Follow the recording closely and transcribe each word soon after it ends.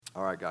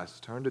All right, guys,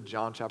 turn to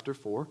John chapter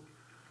 4.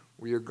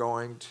 We are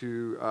going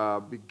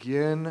to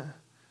begin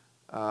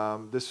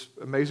this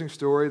amazing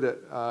story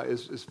that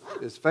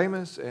is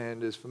famous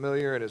and is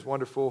familiar and is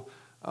wonderful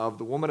of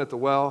the woman at the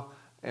well.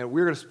 And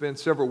we're going to spend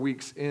several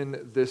weeks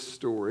in this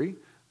story.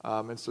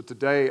 And so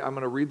today I'm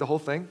going to read the whole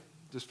thing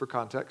just for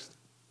context.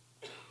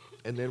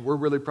 And then we're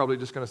really probably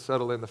just going to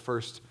settle in the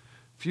first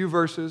few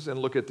verses and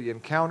look at the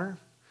encounter.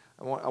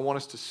 I want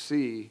us to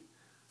see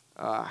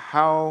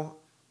how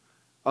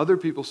other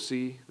people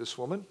see this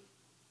woman.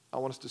 I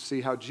want us to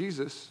see how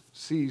Jesus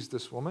sees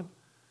this woman.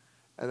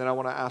 And then I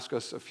want to ask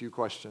us a few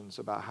questions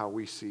about how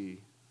we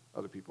see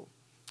other people.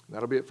 And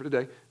that'll be it for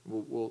today.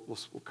 We'll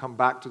come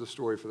back to the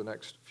story for the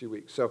next few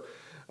weeks. So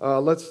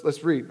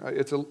let's read.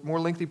 It's a more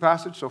lengthy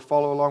passage, so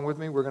follow along with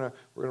me. We're gonna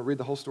read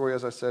the whole story,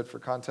 as I said, for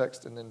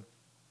context, and then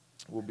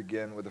we'll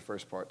begin with the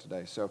first part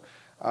today. So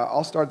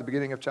I'll start at the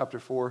beginning of chapter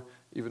 4.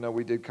 Even though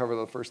we did cover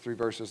the first 3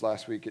 verses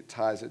last week, it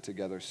ties it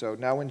together. So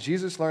now when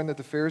Jesus learned that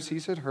the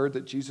Pharisees had heard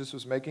that Jesus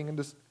was making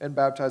and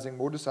baptizing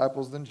more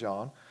disciples than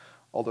John,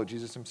 although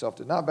Jesus himself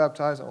did not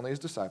baptize, only his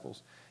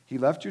disciples, he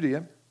left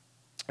Judea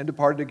and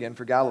departed again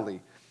for Galilee.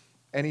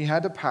 And he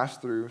had to pass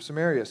through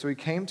Samaria. So he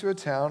came to a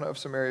town of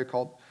Samaria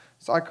called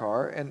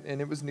Sychar, and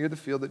it was near the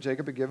field that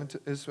Jacob had given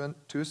to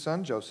his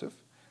son Joseph,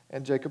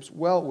 and Jacob's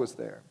well was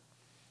there.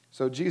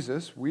 So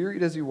Jesus,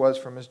 wearied as he was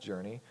from his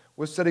journey,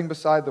 was sitting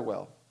beside the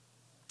well.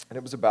 And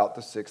it was about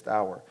the 6th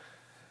hour.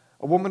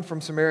 A woman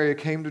from Samaria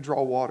came to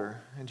draw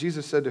water, and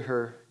Jesus said to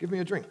her, "Give me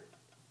a drink."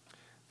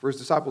 For his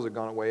disciples had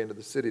gone away into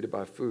the city to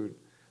buy food.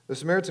 The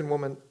Samaritan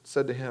woman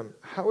said to him,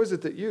 "How is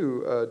it that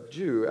you, a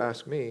Jew,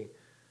 ask me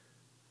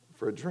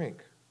for a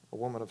drink, a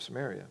woman of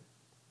Samaria?"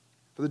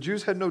 For the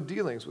Jews had no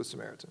dealings with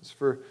Samaritans.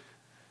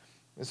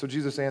 And so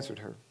Jesus answered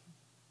her,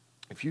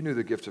 "If you knew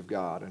the gift of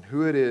God and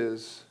who it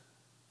is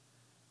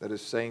that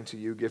is saying to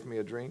you, 'Give me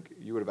a drink,'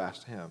 you would have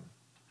asked him,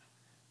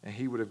 and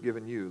he would have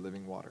given you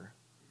living water."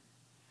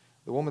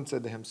 The woman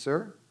said to him,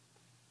 "Sir,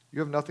 you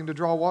have nothing to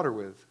draw water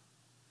with.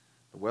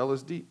 The well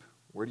is deep.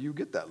 Where do you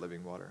get that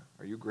living water?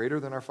 Are you greater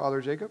than our father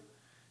Jacob?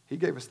 He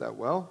gave us that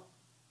well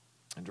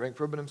and drank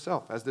from it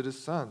himself, as did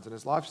his sons and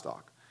his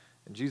livestock."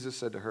 And Jesus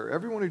said to her,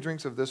 "Everyone who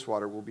drinks of this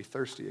water will be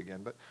thirsty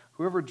again, but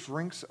whoever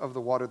drinks of the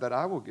water that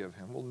I will give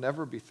him will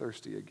never be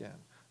thirsty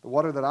again. The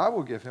water that I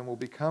will give him will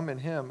become in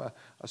him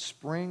a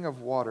spring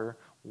of water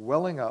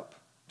welling up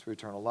to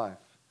eternal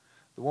life."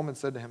 The woman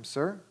said to him,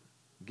 "Sir,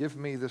 give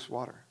me this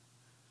water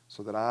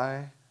so that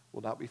I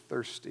will not be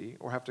thirsty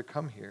or have to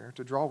come here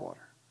to draw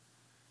water."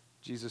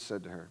 Jesus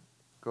said to her,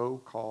 "Go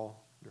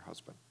call your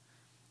husband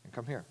and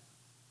come here."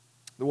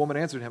 The woman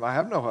answered him, "I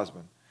have no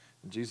husband."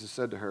 And Jesus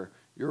said to her,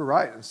 "You're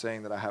right in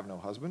saying that I have no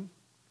husband,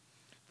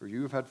 for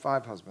you have had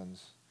 5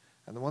 husbands,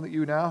 and the one that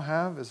you now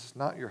have is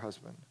not your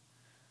husband.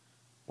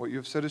 What you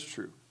have said is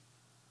true."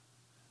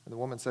 And the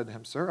woman said to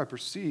him, "Sir, I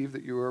perceive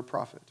that you are a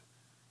prophet.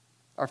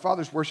 Our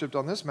fathers worshipped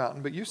on this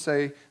mountain, but you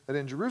say that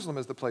in Jerusalem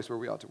is the place where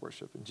we ought to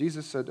worship." And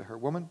Jesus said to her,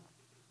 "Woman,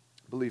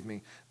 believe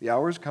me, the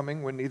hour is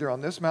coming when neither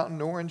on this mountain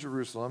nor in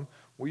Jerusalem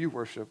will you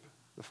worship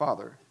the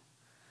Father.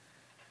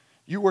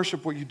 You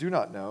worship what you do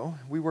not know.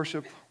 We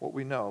worship what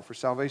we know, for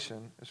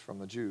salvation is from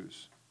the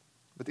Jews.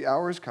 But the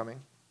hour is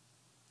coming,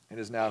 and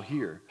is now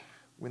here,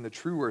 when the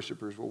true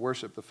worshipers will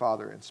worship the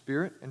Father in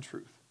spirit and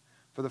truth.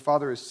 For the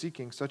Father is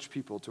seeking such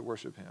people to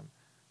worship him.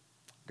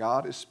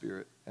 God is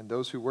spirit, and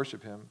those who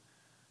worship him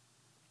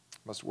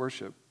must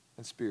worship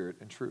in spirit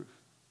and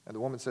truth." And the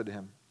woman said to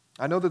him,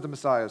 "I know that the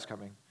Messiah is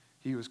coming,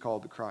 he who is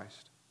called the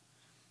Christ.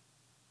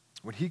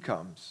 When he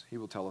comes, he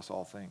will tell us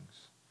all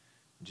things."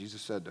 And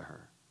Jesus said to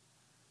her,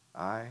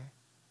 "I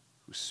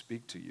who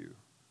speak to you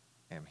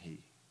am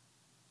he."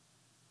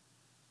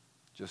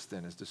 Just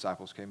then his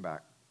disciples came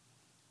back.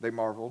 They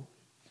marveled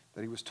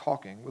that he was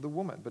talking with a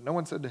woman, but no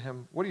one said to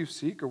him, "What do you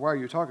seek?" or "Why are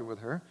you talking with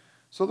her?"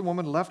 So the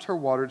woman left her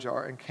water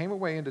jar and came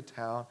away into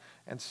town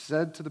and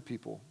said to the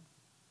people,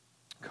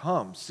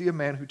 "Come, see a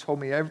man who told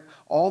me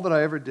all that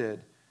I ever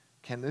did.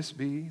 Can this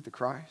be the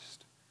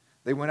Christ?"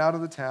 They went out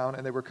of the town,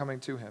 and they were coming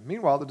to him.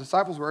 Meanwhile, the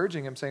disciples were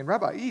urging him, saying,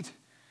 "Rabbi, eat."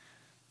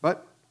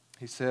 But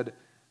he said,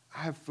 "I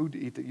have food to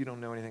eat that you don't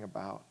know anything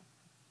about."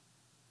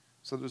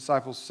 So the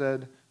disciples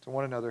said to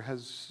one another,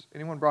 "Has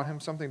anyone brought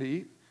him something to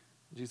eat?"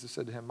 Jesus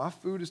said to him, "My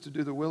food is to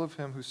do the will of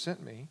him who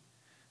sent me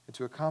and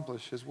to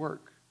accomplish his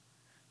work.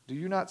 Do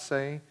you not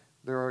say,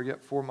 'There are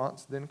yet 4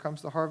 months, then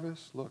comes the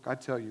harvest'? Look, I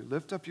tell you,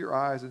 lift up your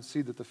eyes and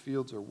see that the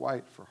fields are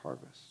white for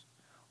harvest.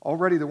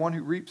 Already the one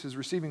who reaps is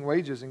receiving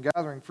wages and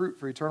gathering fruit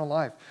for eternal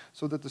life,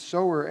 so that the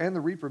sower and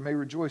the reaper may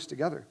rejoice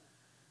together.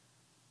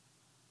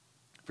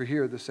 For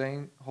here the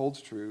saying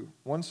holds true,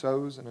 one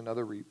sows and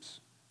another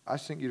reaps. I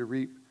sent you to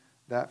reap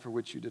that for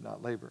which you did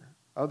not labor.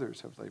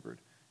 Others have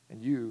labored,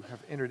 and you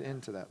have entered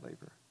into that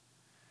labor."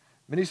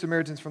 Many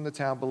Samaritans from the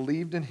town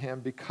believed in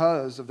him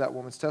because of that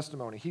woman's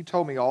testimony. "He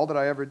told me all that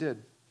I ever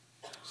did."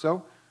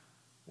 So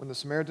when the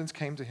Samaritans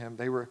came to him,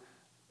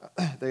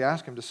 they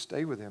asked him to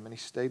stay with him, and he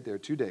stayed there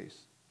 2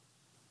 days.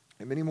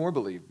 And many more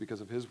believed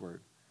because of his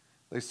word.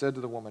 They said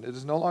to the woman, "It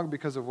is no longer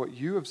because of what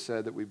you have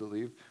said that we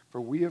believe,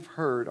 for we have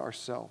heard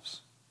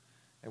ourselves,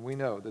 and we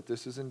know that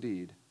this is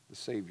indeed the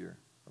Savior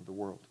of the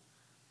world."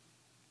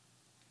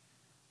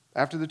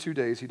 After the 2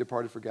 days, he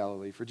departed for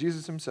Galilee. For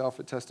Jesus himself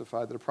had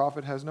testified that a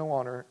prophet has no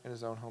honor in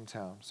his own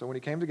hometown. So when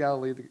he came to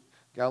Galilee, the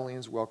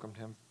Galileans welcomed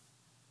him,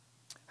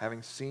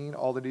 having seen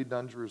all that he'd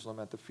done in Jerusalem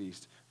at the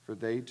feast, for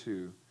they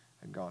too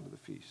had gone to the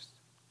feast.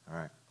 All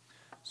right.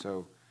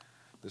 So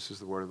this is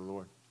the word of the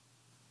Lord.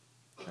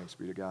 Thanks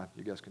be to God.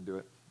 You guys can do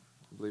it.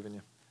 I believe in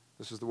you.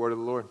 This is the word of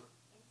the Lord.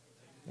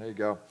 There you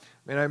go.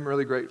 Man, I'm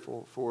really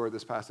grateful for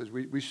this passage.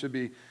 We should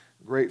be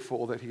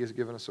grateful that he has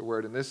given us a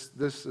word. And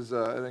this is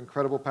an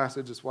incredible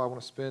passage. That's why I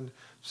want to spend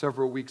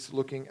several weeks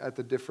looking at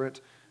the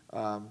different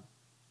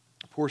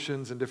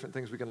portions and different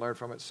things we can learn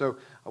from it. So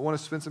I want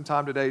to spend some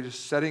time today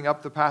just setting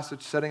up the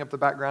passage, setting up the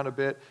background a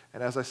bit.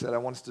 And as I said, I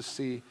want us to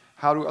see,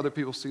 how do other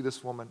people see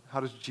this woman? How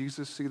does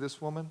Jesus see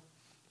this woman?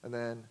 And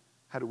then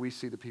how do we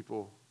see the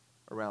people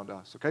around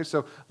us? Okay, so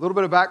a little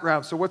bit of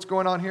background. So what's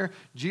going on here?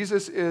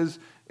 Jesus is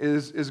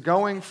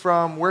going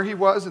from where he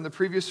was in the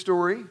previous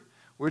story,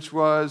 which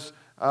was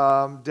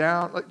down.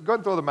 Go ahead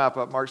and throw the map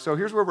up, Mark. So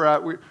here's where we're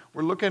at. We're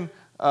looking.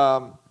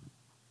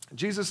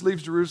 Jesus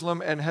leaves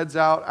Jerusalem and heads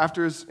out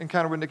after his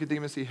encounter with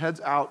Nicodemus. He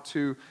heads out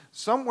to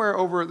somewhere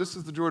over. This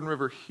is the Jordan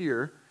River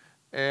here,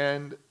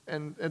 and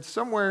it's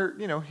somewhere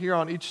here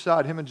on each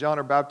side. Him and John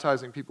are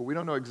baptizing people. We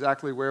don't know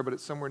exactly where, but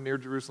it's somewhere near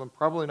Jerusalem,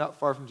 probably not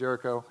far from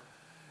Jericho.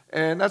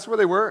 And that's where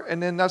they were.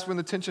 And then that's when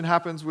the tension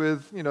happens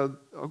with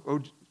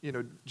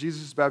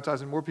Jesus is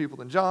baptizing more people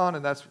than John,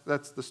 and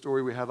that's the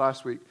story we had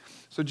last week.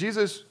 So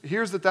Jesus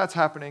hears that that's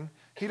happening.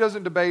 He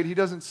doesn't debate. He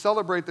doesn't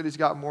celebrate that he's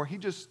got more. He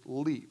just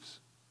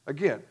leaves.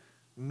 Again,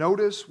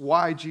 notice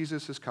why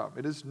Jesus has come.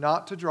 It is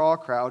not to draw a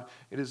crowd.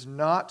 It is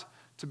not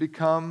to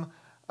become,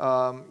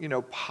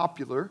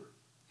 popular.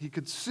 He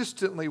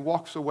consistently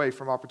walks away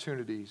from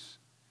opportunities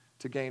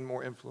to gain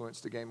more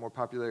influence, to gain more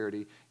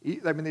popularity.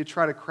 They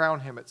try to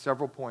crown him at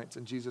several points,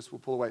 and Jesus will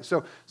pull away.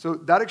 So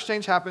that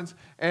exchange happens,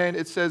 and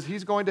it says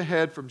he's going to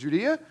head from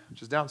Judea,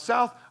 which is down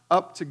south,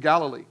 up to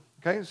Galilee.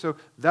 Okay, so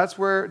that's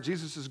where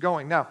Jesus is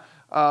going. Now,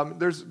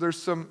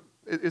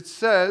 it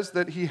says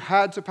that he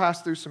had to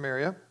pass through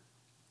Samaria,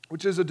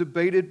 which is a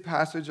debated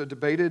passage, a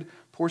debated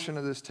portion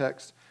of this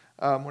text,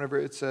 whenever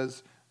it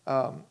says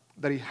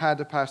that he had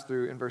to pass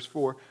through in verse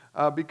 4,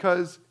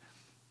 because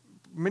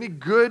many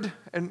good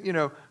and,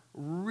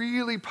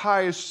 really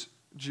pious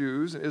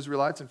Jews and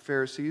Israelites and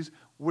Pharisees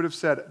would have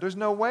said, there's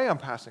no way I'm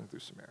passing through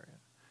Samaria.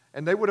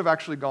 And they would have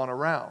actually gone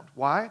around.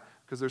 Why?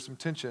 Because there's some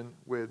tension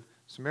with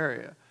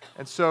Samaria.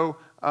 And so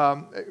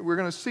we're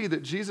going to see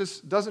that Jesus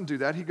doesn't do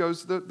that. He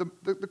goes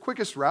the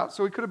quickest route.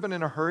 So he could have been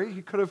in a hurry.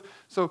 He could have.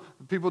 So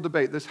people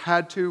debate. This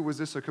had to. Was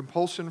this a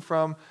compulsion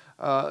from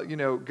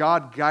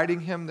God guiding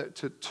him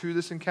to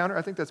this encounter?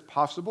 I think that's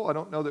possible. I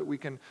don't know that we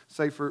can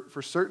say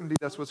for certainty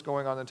that's what's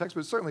going on in the text, but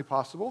it's certainly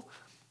possible.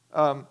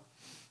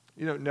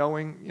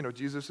 Knowing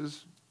Jesus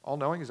is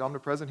all-knowing, he's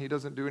omnipresent, he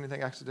doesn't do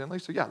anything accidentally.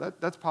 So yeah,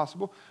 that's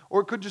possible.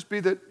 Or it could just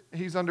be that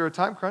he's under a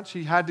time crunch.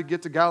 He had to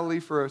get to Galilee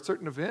for a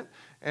certain event,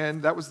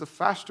 and that was the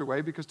faster way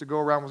because to go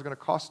around was going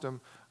to cost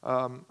him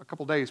a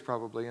couple days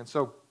probably. And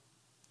so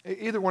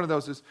either one of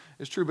those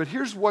is true. But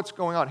here's what's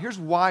going on. Here's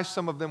why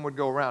some of them would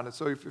go around. And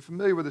so if you're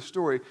familiar with the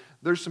story,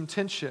 there's some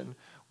tension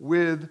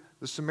with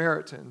the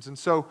Samaritans. And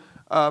so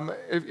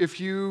if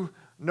you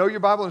know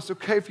your Bible, and it's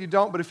okay if you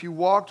don't, but if you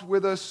walked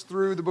with us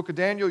through the book of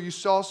Daniel, you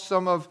saw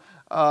some of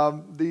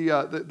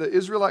the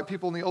Israelite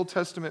people in the Old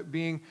Testament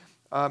being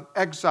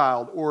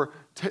exiled, or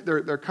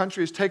their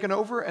country is taken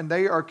over, and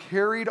they are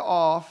carried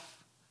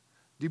off,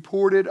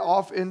 deported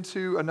off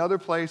into another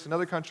place,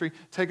 another country,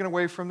 taken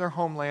away from their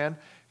homeland.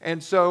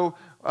 And so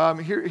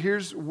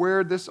here's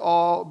where this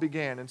all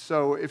began. And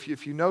so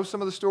if you know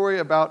some of the story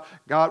about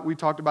God, we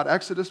talked about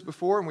Exodus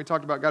before, and we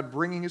talked about God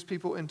bringing his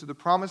people into the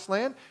promised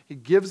land. He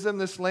gives them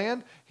this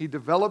land. He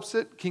develops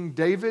it. King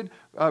David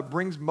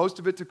brings most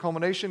of it to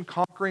culmination,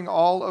 conquering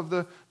all of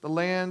the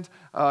land.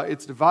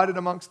 It's divided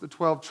amongst the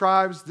 12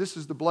 tribes. This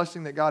is the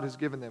blessing that God has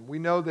given them. We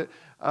know that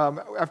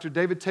after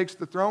David takes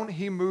the throne,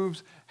 he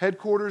moves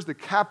headquarters, the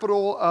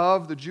capital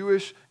of the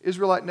Jewish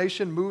Israelite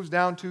nation, moves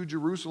down to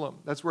Jerusalem.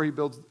 That's where he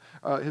builds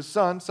his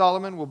son,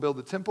 Solomon, will build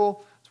the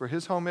temple. That's where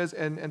his home is.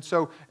 And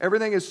so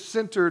everything is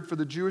centered for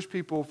the Jewish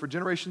people for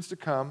generations to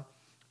come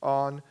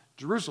on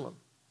Jerusalem.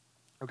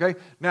 Okay?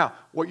 Now,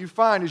 what you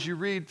find as you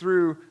read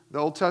through the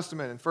Old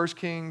Testament and 1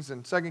 Kings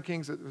and 2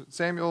 Kings,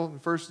 Samuel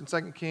and 1 and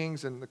 2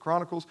 Kings and the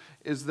Chronicles,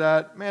 is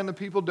that, man, the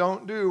people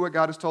don't do what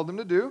God has told them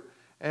to do.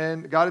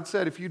 And God had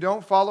said, if you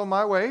don't follow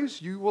my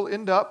ways, you will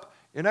end up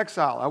in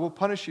exile. I will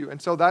punish you. And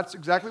so that's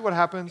exactly what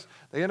happens.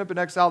 They end up in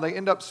exile. They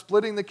end up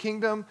splitting the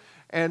kingdom.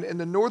 And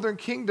the northern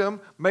kingdom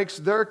makes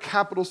their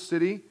capital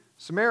city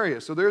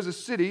Samaria. So there's a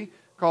city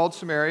called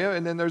Samaria,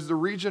 and then there's the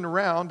region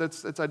around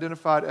that's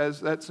identified as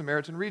that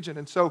Samaritan region.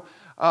 And so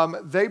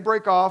they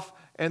break off,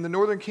 and the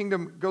northern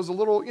kingdom goes a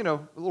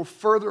little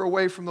further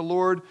away from the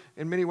Lord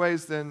in many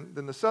ways than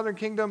the southern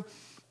kingdom.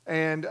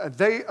 And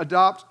they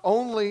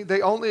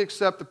only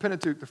accept the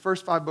Pentateuch, the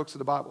first 5 books of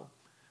the Bible.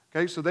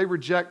 Okay, so they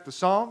reject the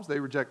Psalms, they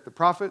reject the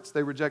prophets,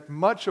 they reject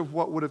much of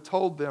what would have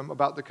told them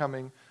about the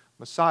coming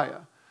Messiah.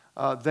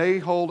 They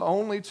hold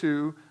only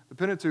to the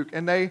Pentateuch,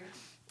 and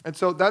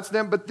so that's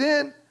them. But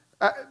then,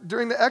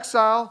 during the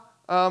exile,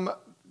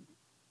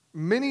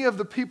 many of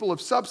the people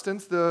of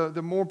substance,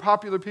 the more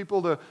popular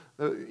people,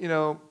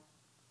 the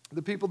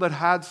people that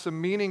had some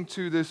meaning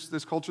to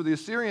this culture, the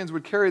Assyrians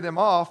would carry them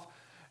off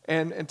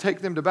and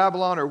take them to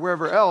Babylon or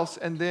wherever else,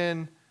 and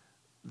then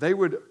they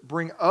would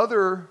bring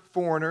other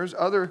foreigners,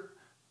 other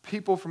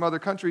people from other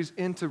countries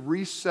in to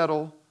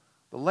resettle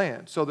the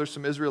land. So there's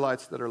some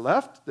Israelites that are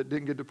left that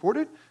didn't get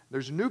deported.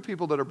 There's new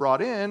people that are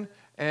brought in,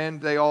 and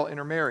they all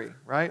intermarry,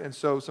 right? And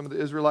so some of the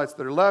Israelites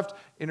that are left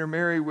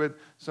intermarry with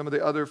some of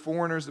the other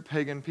foreigners, the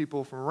pagan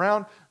people from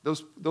around.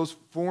 Those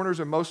foreigners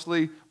are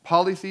mostly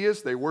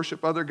polytheists. They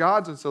worship other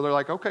gods, and so they're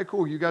like, okay,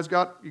 cool, you got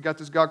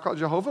this God called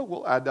Jehovah.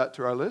 We'll add that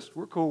to our list.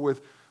 We're cool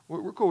with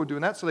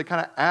doing that. So they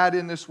kind of add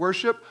in this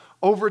worship.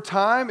 Over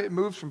time, it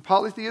moves from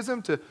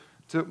polytheism to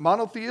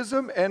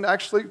monotheism, and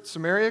actually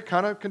Samaria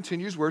kind of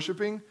continues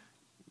worshiping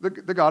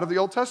the God of the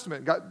Old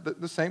Testament,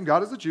 the same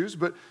God as the Jews,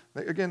 but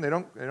again, they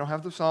don't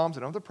have the Psalms,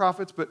 they don't have the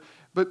prophets, but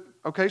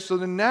okay, so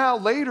then now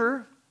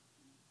later,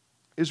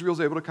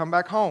 Israel's able to come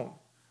back home,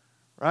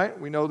 right?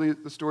 We know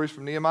the stories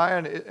from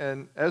Nehemiah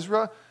and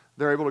Ezra.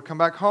 They're able to come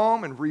back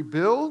home and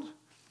rebuild,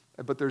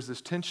 but there's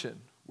this tension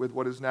with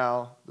what is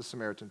now the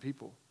Samaritan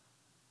people.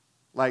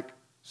 Like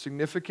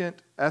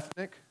significant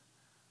ethnic,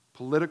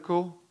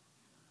 political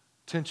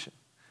tension.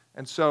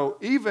 And so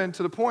even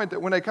to the point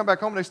that when they come back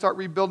home and they start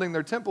rebuilding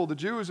their temple, the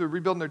Jews are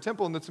rebuilding their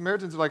temple, and the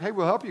Samaritans are like, hey,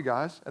 we'll help you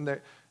guys. And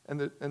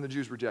the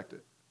Jews reject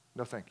it.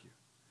 No, thank you.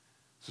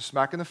 It's a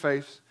smack in the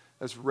face.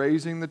 That's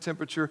raising the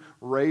temperature,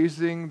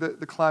 raising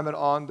the climate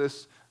on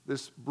this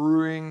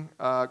brewing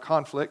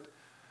conflict.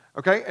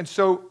 Okay, and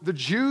so the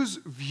Jews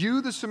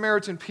view the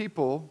Samaritan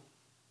people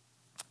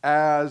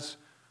as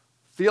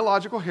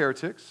theological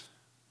heretics.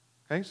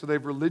 Okay, so they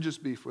have religious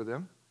beef with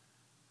them.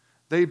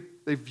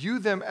 They view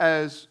them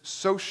as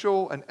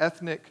social and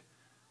ethnic,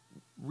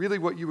 really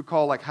what you would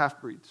call like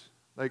half-breeds.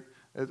 Like,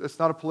 it's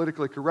not a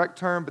politically correct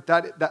term, but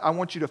that I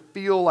want you to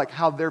feel like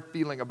how they're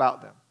feeling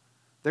about them.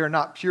 They are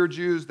not pure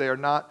Jews. They are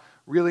not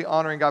really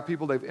honoring God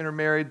people. They've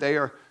intermarried. They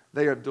are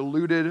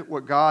diluted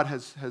what God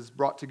has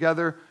brought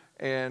together,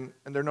 and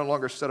they're no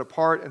longer set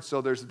apart. And so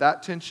there's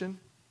that tension.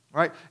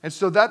 Right? And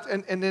so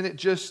and then it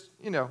just,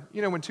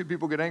 when two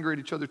people get angry at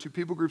each other, two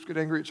people groups get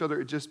angry at each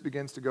other, it just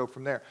begins to go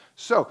from there.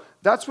 So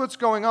that's what's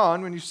going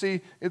on when you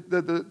see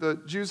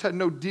the Jews had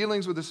no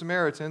dealings with the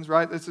Samaritans,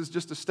 right? This is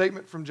just a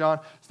statement from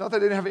John. It's not that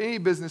they didn't have any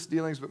business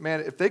dealings, but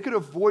man, if they could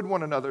avoid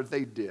one another,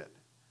 they did.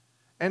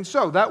 And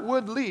so that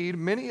would lead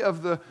many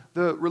of the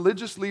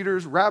religious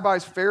leaders,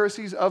 rabbis,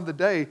 Pharisees of the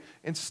day,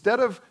 instead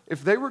of,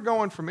 if they were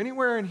going from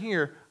anywhere in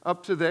here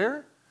up to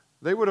there,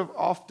 they would have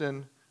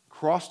often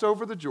crossed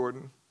over the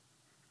Jordan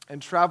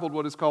and traveled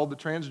what is called the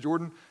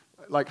Transjordan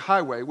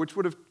highway, which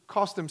would have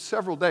cost them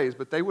several days,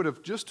 but they would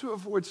have, just to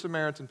avoid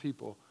Samaritan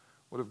people,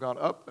 would have gone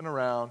up and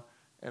around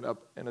and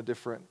up in a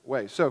different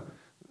way. So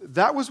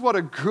that was what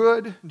a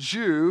good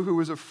Jew who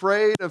was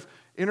afraid of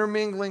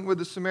intermingling with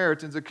the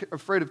Samaritans,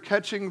 afraid of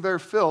catching their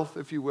filth,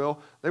 if you will,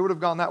 they would have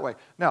gone that way.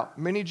 Now,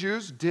 many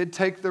Jews did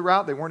take the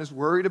route. They weren't as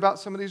worried about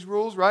some of these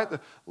rules, right?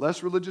 The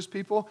less religious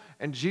people.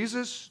 And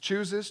Jesus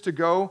chooses to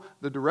go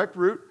the direct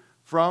route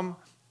from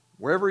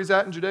wherever he's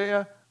at in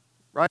Judea,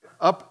 right,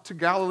 up to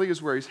Galilee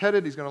is where he's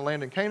headed. He's going to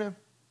land in Cana.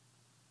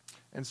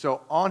 And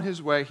so on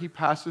his way, he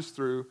passes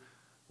through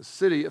the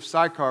city of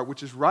Sychar,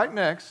 which is right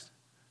next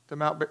to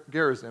Mount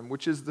Gerizim,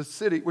 which is the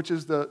city, which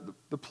is the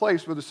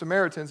place where the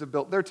Samaritans have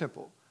built their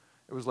temple.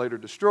 It was later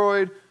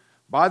destroyed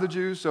by the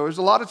Jews, so there's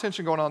a lot of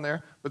tension going on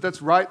there. But that's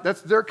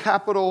their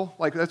capital,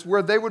 that's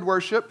where they would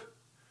worship,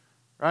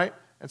 right?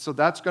 And so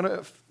that's going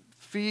to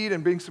feed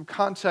and bring some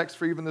context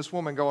for even this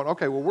woman going,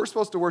 okay, well, we're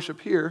supposed to worship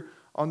here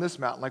on this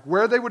mountain. Like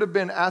where they would have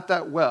been at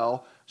that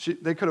well,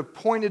 they could have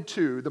pointed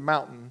to the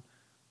mountain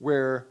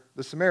where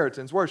the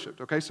Samaritans worshipped.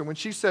 Okay, so when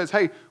she says,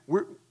 hey,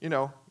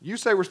 you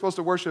say we're supposed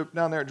to worship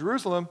down there in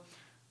Jerusalem,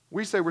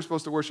 we say we're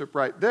supposed to worship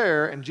right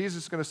there, and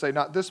Jesus is going to say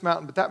not this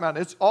mountain, but that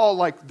mountain. It's all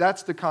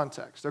that's the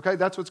context, okay?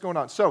 That's what's going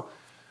on. So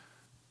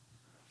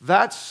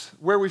that's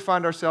where we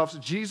find ourselves.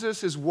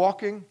 Jesus is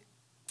walking,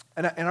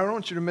 and I don't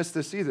want you to miss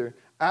this either.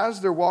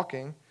 As they're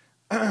walking,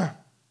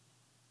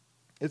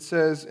 it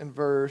says in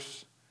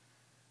verse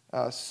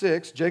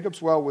 6,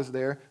 Jacob's well was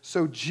there.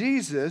 So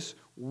Jesus,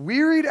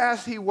 wearied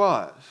as he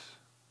was,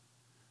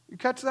 you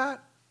catch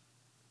that?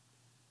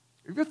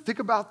 You ever think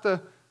about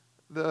the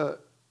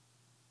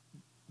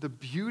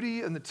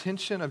beauty and the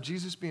tension of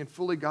Jesus being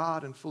fully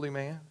God and fully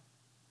man?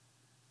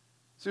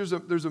 So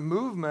there's a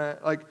movement,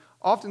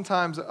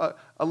 oftentimes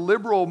a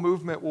liberal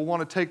movement will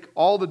want to take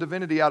all the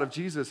divinity out of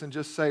Jesus and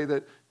just say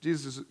that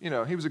Jesus,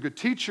 he was a good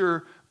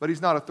teacher, but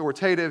he's not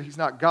authoritative, he's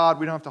not God,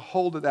 we don't have to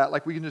hold to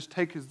that. We can just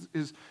take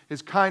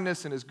his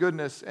kindness and his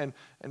goodness and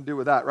do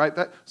with that, right?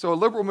 So a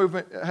liberal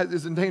movement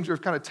is in danger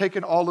of kind of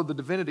taking all of the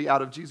divinity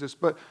out of Jesus,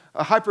 but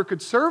a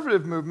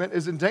hyper-conservative movement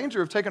is in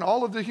danger of taking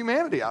all of the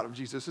humanity out of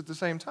Jesus at the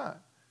same time.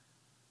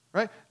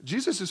 right?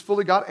 Jesus is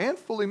fully God and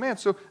fully man.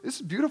 So this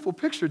is a beautiful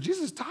picture.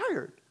 Jesus is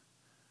tired.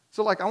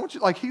 So like, I want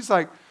you, like, he's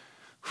like,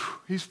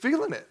 he's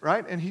feeling it,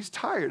 right? And he's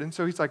tired. And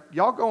so he's like,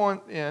 y'all go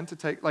on in to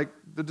take, like,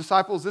 the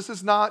disciples. This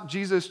is not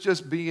Jesus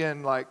just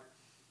being like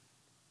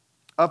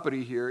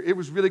uppity here. It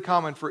was really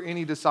common for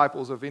any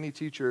disciples of any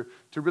teacher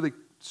to really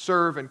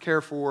serve and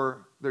care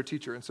for their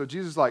teacher. And so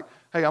Jesus is like,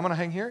 hey, I'm going to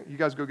hang here. You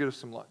guys go get us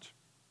some lunch.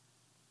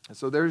 And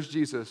so there's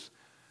Jesus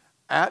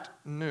at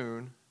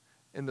noon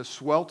in the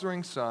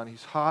sweltering sun.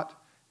 He's hot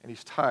and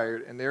he's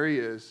tired. And there he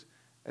is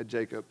at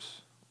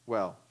Jacob's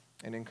well.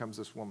 And in comes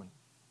this woman.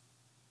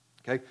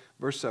 Okay,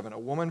 verse 7. A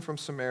woman from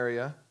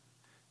Samaria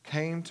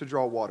came to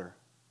draw water.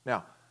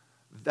 Now,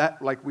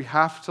 that, like, we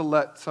have to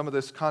let some of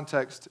this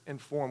context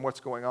inform what's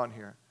going on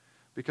here.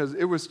 Because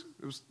it was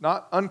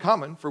not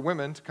uncommon for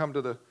women to come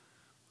to the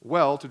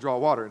well to draw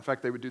water. In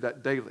fact, they would do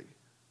that daily.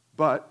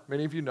 But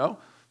many of you know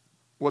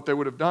what they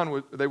would have done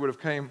was they would have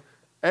came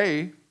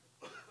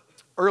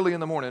early in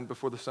the morning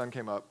before the sun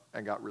came up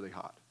and got really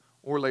hot,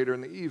 or later in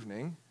the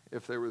evening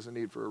if there was a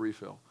need for a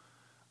refill.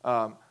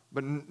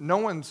 But no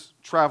one's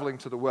traveling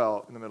to the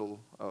well in the middle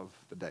of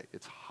the day.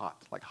 It's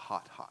hot, like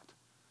hot.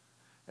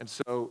 And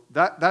so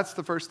that's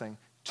the first thing.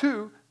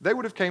 2, they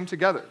would have came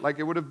together. Like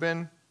it would have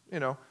been,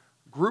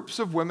 groups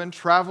of women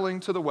traveling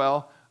to the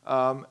well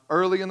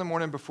early in the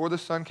morning before the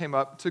sun came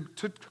up to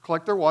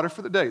collect their water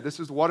for the day. This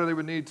is the water they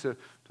would need to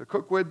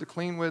cook with, to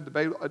clean with, to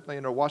bathe,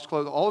 wash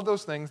clothes, all of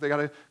those things. They got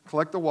to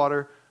collect the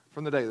water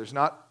from the day. There's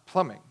not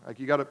plumbing. Like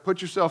you got to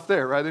put yourself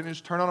there, right? They didn't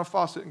just turn on a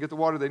faucet and get the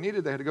water they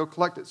needed. They had to go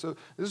collect it. So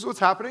this is what's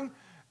happening.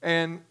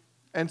 And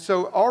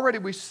so already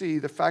we see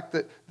the fact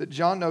that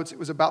John notes it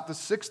was about the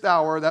 6th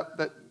hour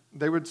that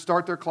they would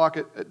start their clock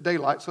at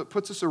daylight. So it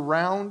puts us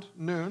around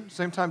noon.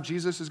 Same time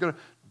Jesus is going to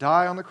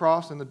die on the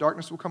cross and the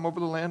darkness will come over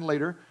the land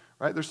later,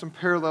 right? There's some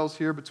parallels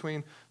here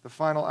between the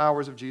final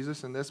hours of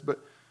Jesus and this, but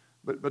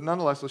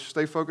nonetheless, let's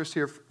stay focused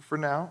here for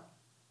now.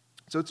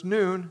 So it's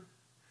noon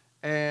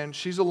and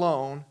she's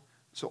alone.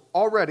 So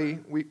already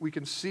we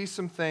can see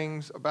some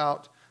things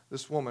about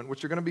this woman,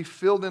 which are going to be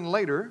filled in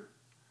later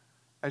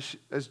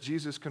as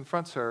Jesus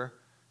confronts her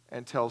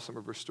and tells some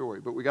of her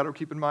story. But we got to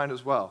keep in mind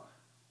as well,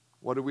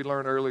 what did we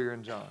learn earlier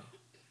in John?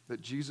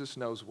 That Jesus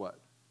knows what?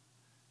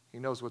 He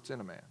knows what's in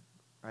a man,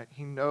 right?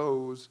 He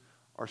knows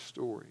our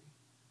story.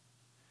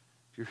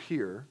 If you're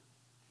here,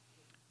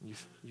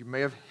 you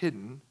may have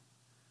hidden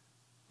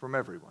from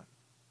everyone.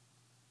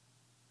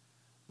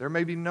 There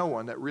may be no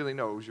one that really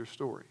knows your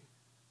story.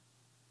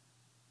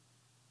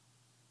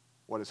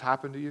 What has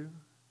happened to you,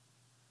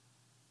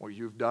 what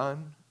you've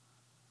done.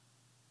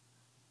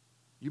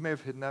 You may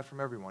have hidden that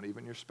from everyone,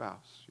 even your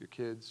spouse, your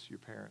kids, your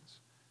parents.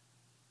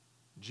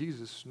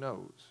 Jesus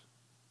knows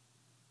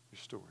your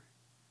story.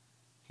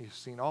 He has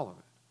seen all of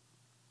it.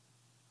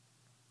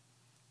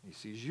 He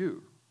sees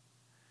you,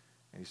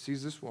 and he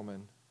sees this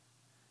woman,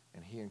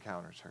 and he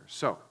encounters her.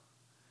 So,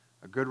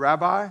 a good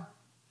rabbi,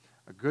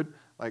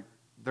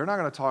 they're not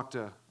going to talk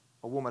to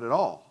a woman at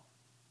all,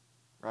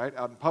 right,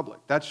 out in public.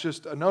 That's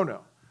just a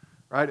no-no,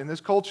 right? In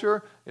this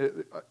culture,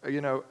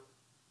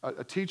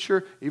 a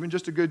teacher, even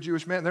just a good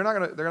Jewish man, they're not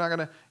going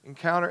to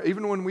encounter.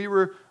 Even when we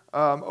were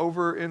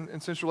over in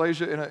Central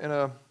Asia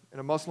in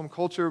a Muslim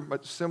culture,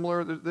 much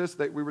similar to this,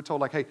 that we were told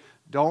like, hey,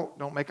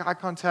 don't make eye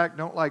contact,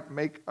 don't like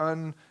make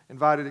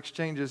uninvited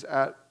exchanges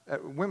at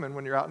women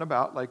when you're out and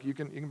about. Like you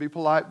can be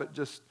polite, but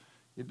just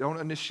you don't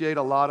initiate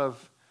a lot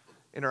of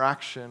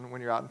interaction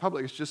when you're out in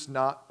public. It's just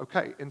not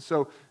okay. And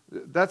so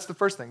that's the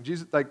first thing.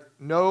 Jesus, like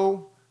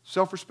no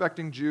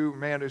self-respecting Jew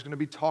man is going to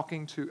be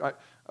talking to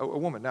a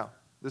woman. Now,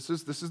 this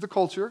is the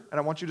culture, and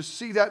I want you to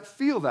see that,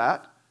 feel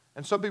that.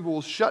 And some people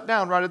will shut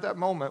down right at that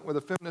moment with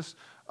a feminist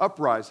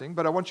uprising,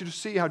 but I want you to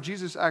see how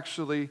Jesus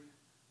actually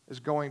is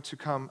going to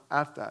come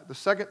at that. The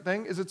second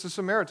thing is it's a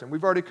Samaritan.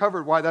 We've already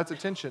covered why that's a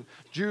tension.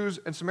 Jews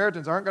and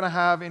Samaritans aren't going to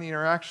have any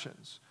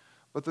interactions.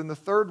 But then the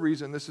third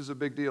reason this is a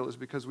big deal is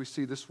because we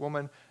see this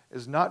woman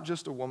is not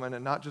just a woman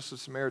and not just a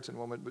Samaritan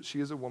woman, but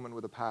she is a woman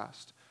with a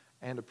past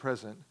and a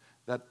present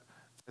that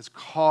has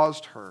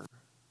caused her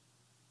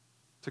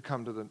to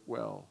come to the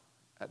well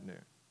at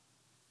noon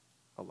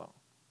alone.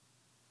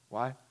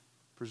 Why?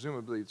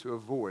 Presumably to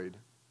avoid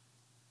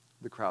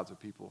the crowds of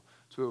people,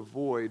 to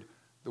avoid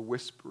the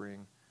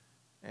whispering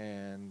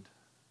and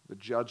the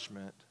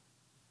judgment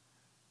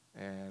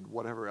and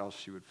whatever else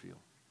she would feel.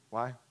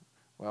 Why?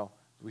 Well,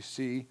 we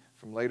see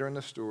from later in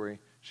the story,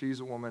 she's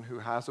a woman who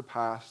has a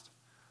past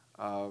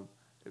of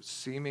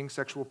seeming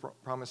sexual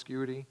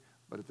promiscuity,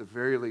 but at the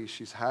very least,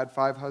 she's had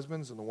 5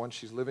 husbands, and the one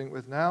she's living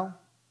with now,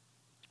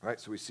 right?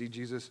 So we see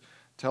Jesus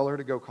tell her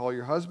to go call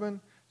your husband.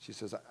 She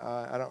says,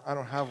 I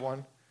don't have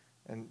one.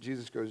 And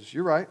Jesus goes,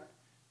 you're right.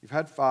 You've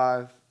had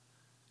 5,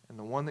 and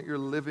the one that you're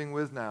living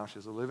with now, she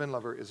has a live-in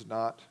lover, is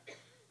not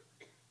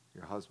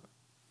your husband.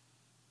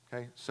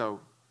 Okay?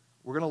 So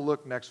we're going to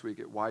look next week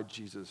at why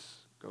Jesus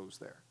goes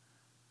there.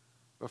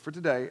 But for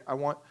today, I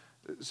want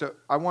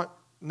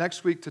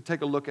next week to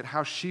take a look at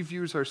how she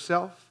views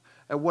herself,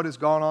 at what has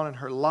gone on in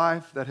her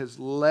life that has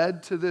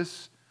led to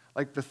this,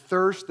 like the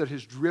thirst that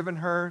has driven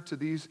her to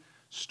these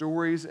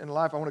stories in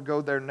life. I want to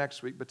go there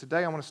next week. But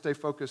today I want to stay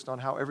focused on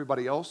how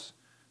everybody else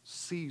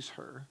sees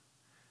her.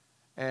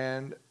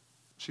 And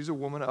she's a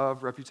woman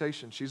of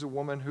reputation. She's a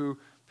woman who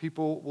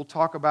people will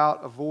talk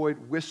about,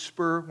 avoid,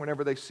 whisper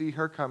whenever they see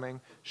her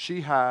coming.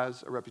 She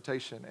has a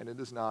reputation, and it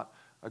is not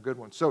a good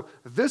one. So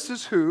this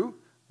is who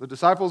the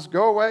disciples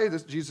go away.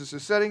 Jesus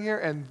is sitting here,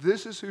 and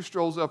this is who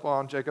strolls up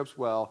on Jacob's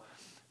well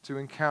to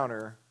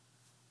encounter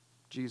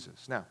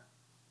Jesus. Now,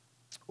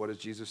 what does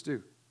Jesus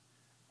do?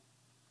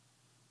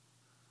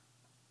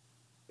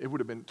 It would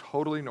have been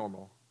totally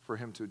normal for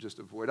him to just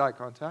avoid eye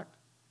contact,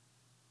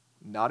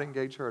 not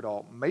engage her at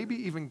all, maybe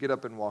even get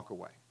up and walk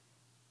away.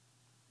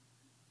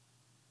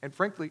 And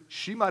frankly,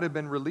 she might have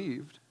been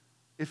relieved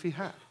if he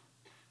had.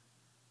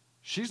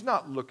 She's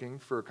not looking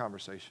for a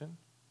conversation.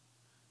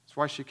 That's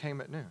why she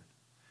came at noon.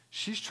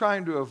 She's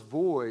trying to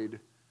avoid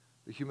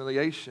the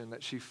humiliation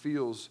that she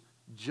feels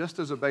just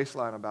as a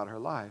baseline about her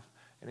life.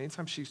 And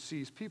anytime she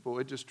sees people,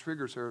 it just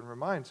triggers her and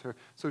reminds her.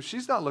 So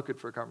she's not looking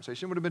for a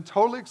conversation. It would have been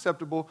totally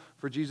acceptable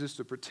for Jesus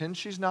to pretend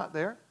she's not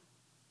there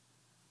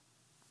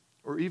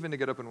or even to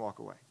get up and walk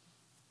away.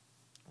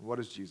 What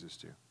does Jesus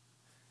do?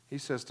 He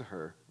says to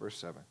her, verse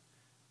 7,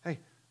 hey,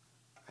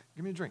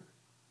 give me a drink.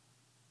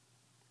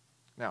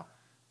 Now,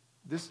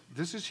 this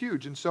is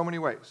huge in so many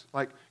ways.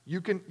 Like you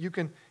can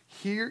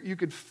hear, you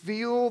could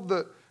feel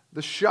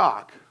the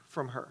shock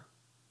from her.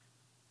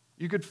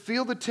 You could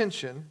feel the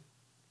tension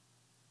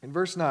in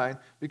verse 9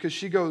 because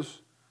she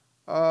goes,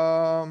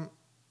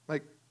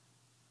 like,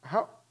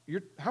 how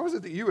is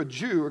it that you, a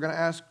Jew, are going to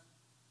ask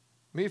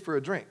me for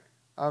a drink?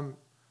 I'm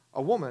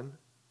a woman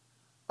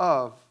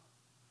of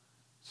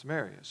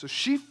Samaria. So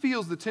she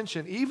feels the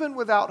tension even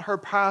without her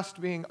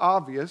past being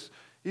obvious,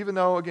 even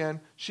though, again,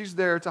 she's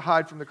there to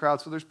hide from the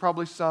crowd. So there's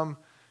probably some,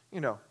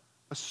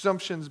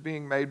 assumptions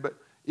being made. But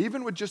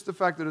even with just the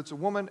fact that it's a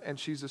woman and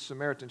she's a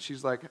Samaritan,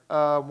 she's like,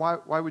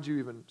 why would you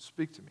even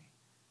speak to me?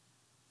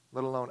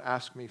 Let alone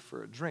ask me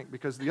for a drink.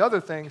 Because the other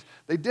things,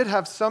 they did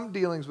have some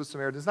dealings with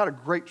Samaritans. Not a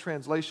great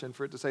translation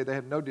for it to say they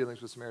had no dealings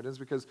with Samaritans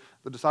because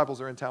the disciples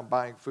are in town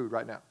buying food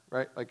right now,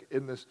 right? Like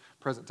in this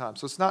present time.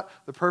 So it's not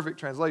the perfect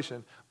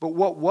translation. But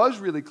what was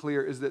really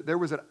clear is that there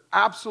was an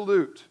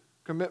absolute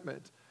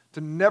commitment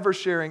to never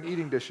sharing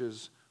eating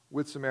dishes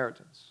with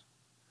Samaritans.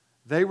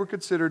 They were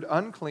considered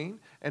unclean,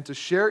 and to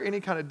share any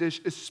kind of dish,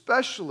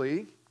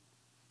 especially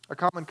a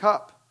common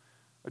cup,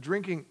 a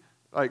drinking,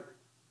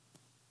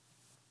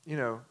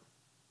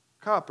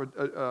 cup,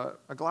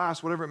 a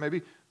glass, whatever it may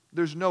be,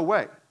 there's no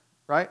way,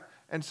 right?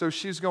 And so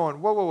she's going,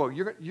 whoa,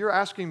 you're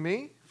asking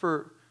me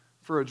for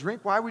a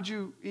drink? Why would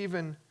you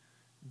even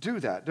do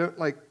that?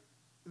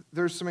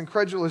 There's some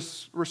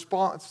incredulous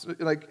response,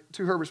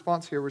 to her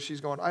response here, where she's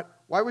going,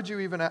 why would you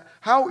even ask?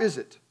 How is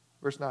it,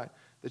 verse 9,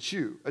 that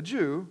you, a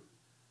Jew,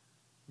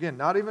 again,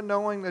 not even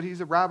knowing that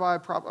he's a rabbi,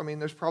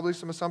 there's probably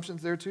some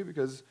assumptions there too,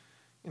 because,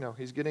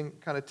 he's getting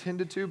kind of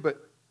tended to,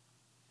 but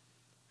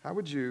how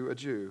would you, a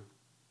Jew,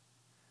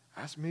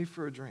 ask me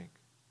for a drink,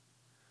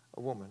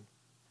 a woman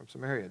from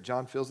Samaria?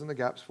 John fills in the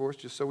gaps for us,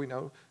 just so we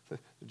know the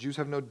Jews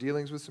have no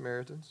dealings with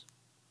Samaritans.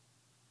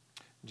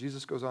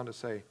 Jesus goes on to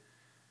say,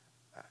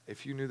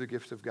 if you knew the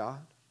gift of God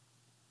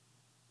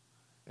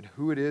and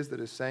who it is that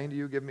is saying to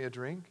you, give me a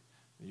drink,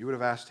 you would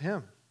have asked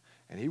him,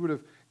 and he would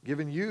have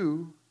given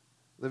you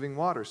living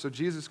water. So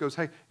Jesus goes,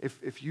 hey,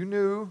 if you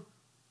knew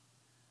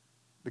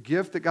the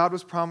gift that God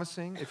was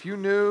promising, if you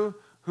knew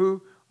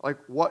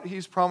what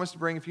he's promised to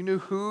bring, if you knew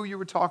who you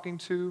were talking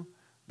to,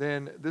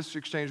 then this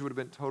exchange would have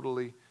been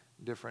totally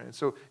different. And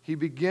so he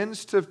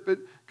begins to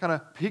kind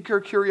of pique her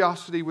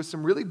curiosity with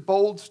some really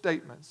bold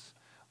statements.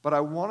 But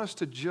I want us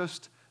to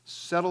just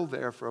settle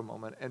there for a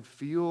moment and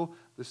feel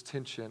this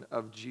tension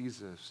of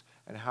Jesus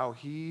and how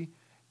he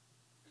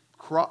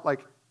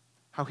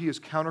is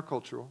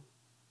countercultural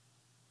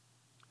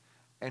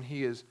and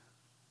he is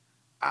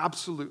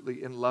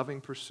absolutely in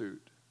loving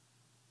pursuit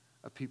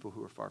of people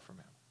who are far from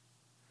him.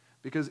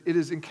 Because it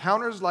is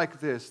encounters like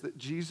this that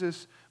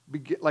Jesus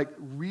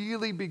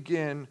really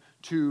begin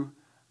to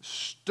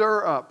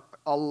stir up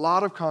a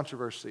lot of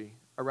controversy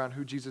around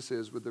who Jesus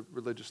is with the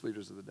religious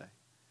leaders of the day.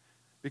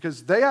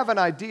 Because they have an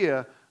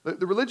idea that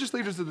the religious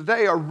leaders of the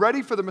day are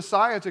ready for the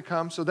Messiah to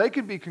come so they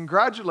can be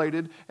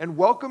congratulated and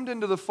welcomed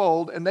into the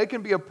fold and they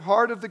can be a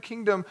part of the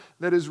kingdom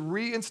that is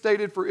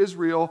reinstated for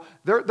Israel.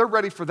 They're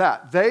ready for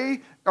that.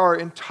 They are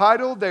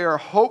entitled, they are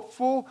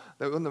hopeful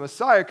that when the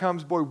Messiah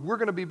comes, boy, we're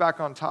going to be back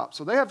on top.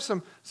 So they have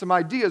some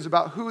ideas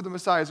about who the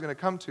Messiah is going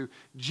to come to.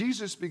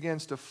 Jesus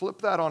begins to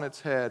flip that on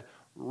its head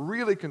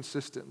really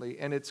consistently,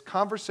 and it's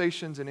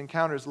conversations and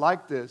encounters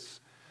like this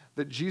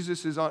that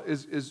Jesus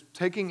is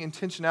taking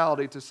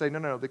intentionality to say,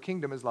 no, the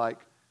kingdom is like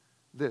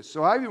this.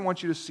 So I even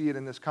want you to see it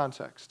in this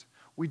context.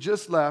 We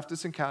just left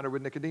this encounter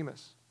with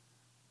Nicodemus.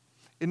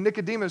 In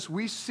Nicodemus,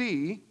 we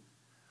see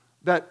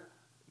that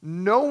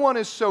no one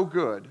is so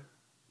good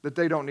that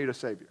they don't need a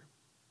Savior.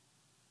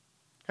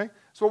 Okay?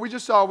 So what we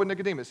just saw with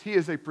Nicodemus, he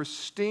is a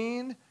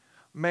pristine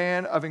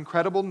man of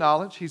incredible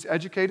knowledge. He's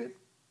educated.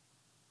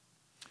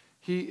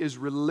 He is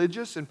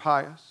religious and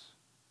pious.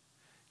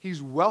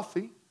 He's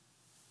wealthy.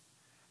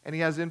 and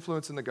he has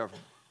influence in the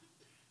government.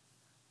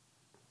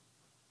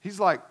 He's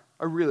like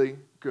a really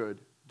good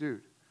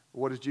dude.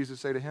 What does Jesus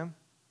say to him?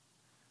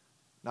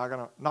 Not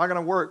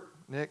gonna work,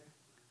 Nick.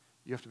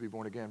 You have to be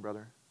born again,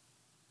 brother.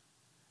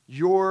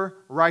 Your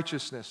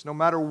righteousness, no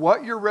matter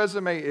what your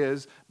resume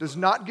is, does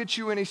not get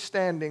you any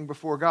standing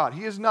before God.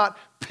 He is not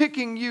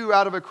picking you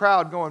out of a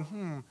crowd going,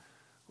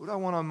 who do I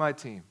want on my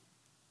team?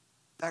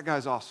 That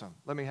guy's awesome.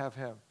 Let me have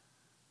him.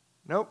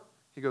 Nope.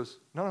 He goes,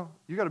 no,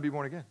 you got to be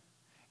born again.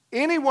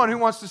 Anyone who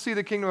wants to see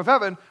the kingdom of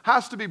heaven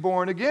has to be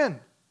born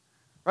again.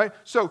 Right?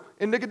 So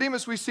in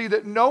Nicodemus, we see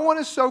that no one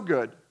is so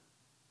good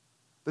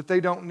that they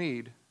don't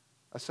need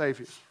a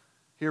Savior.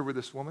 Here with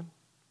this woman,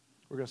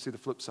 we're going to see the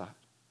flip side.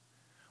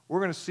 We're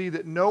going to see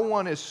that no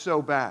one is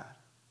so bad,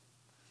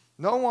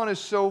 no one is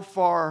so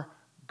far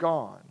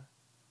gone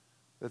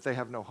that they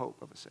have no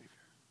hope of a Savior.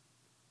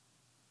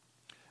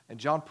 And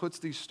John puts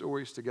these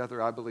stories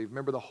together, I believe.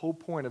 Remember, the whole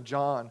point of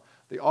John,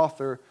 the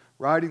author,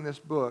 writing this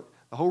book,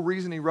 the whole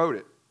reason he wrote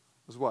it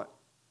was what?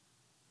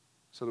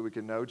 So that we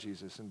can know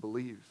Jesus and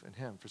believe in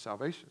him for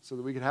salvation, so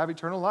that we can have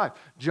eternal life.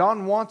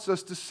 John wants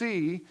us to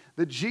see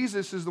that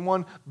Jesus is the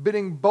one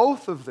bidding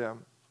both of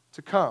them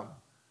to come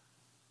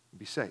and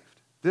be saved.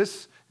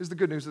 This is the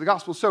good news of the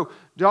gospel. So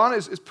John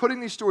is putting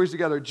these stories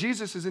together.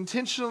 Jesus is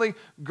intentionally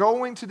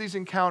going to these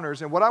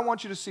encounters. And what I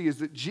want you to see is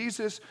that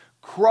Jesus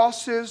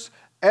crosses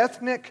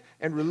ethnic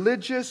and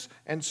religious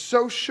and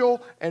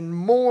social and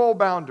moral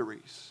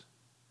boundaries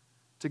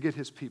to get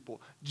his people.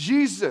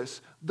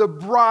 Jesus, the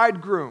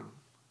bridegroom.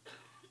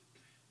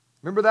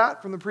 Remember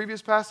that from the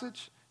previous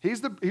passage?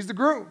 He's the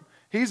groom.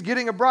 He's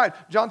getting a bride.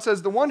 John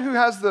says the one who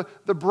has the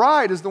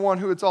bride is the one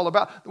who it's all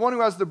about. The one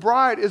who has the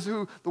bride is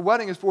who the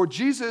wedding is for.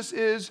 Jesus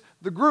is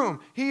the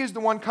groom. He is the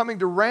one coming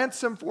to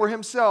ransom for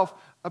himself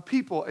a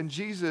people. And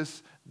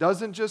Jesus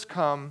doesn't just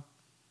come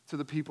to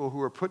the people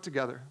who are put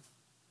together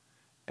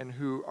and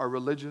who are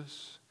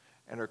religious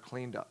and are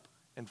cleaned up.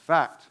 In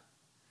fact,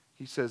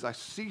 he says, I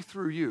see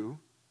through you,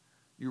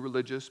 you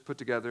religious, put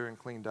together and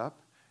cleaned up.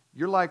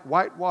 You're like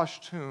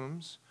whitewashed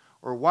tombs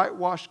or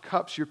whitewashed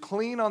cups. You're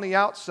clean on the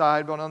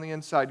outside, but on the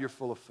inside you're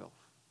full of filth.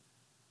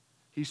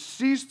 He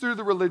sees through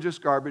the religious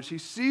garbage. He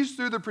sees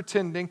through the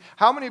pretending.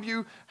 How many of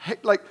you,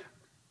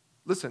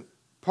 listen,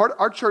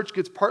 our church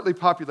gets partly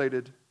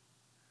populated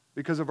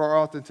because of our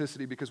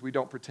authenticity, because we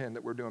don't pretend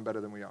that we're doing better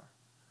than we are.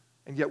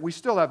 And yet we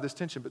still have this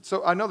tension. But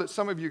so I know that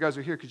some of you guys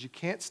are here because you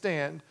can't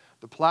stand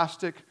the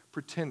plastic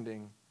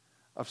pretending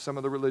of some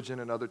of the religion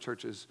in other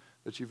churches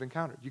that you've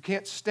encountered. You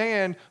can't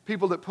stand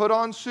people that put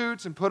on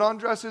suits and put on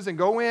dresses and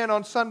go in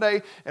on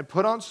Sunday and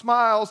put on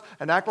smiles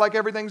and act like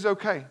everything's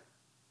okay.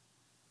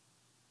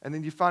 And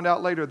then you find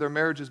out later their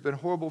marriage has been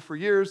horrible for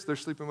years, they're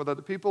sleeping with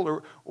other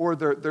people, or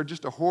they're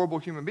just a horrible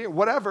human being,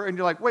 whatever. And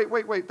you're like,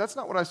 wait, that's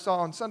not what I saw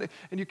on Sunday.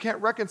 And you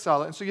can't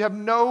reconcile it. And so you have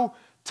no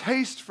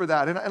taste for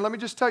that. And let me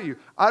just tell you,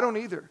 I don't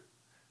either.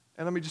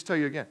 And let me just tell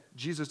you again,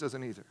 Jesus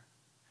doesn't either.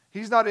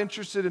 He's not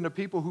interested in the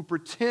people who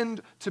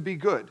pretend to be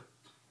good.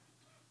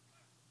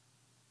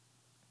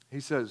 He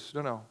says,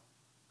 no,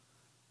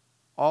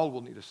 all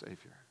will need a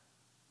Savior,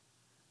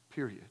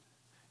 period.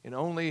 And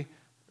only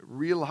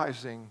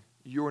realizing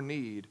your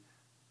need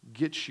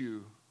gets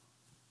you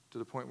to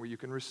the point where you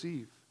can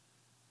receive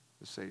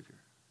the Savior.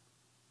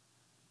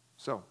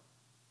 So,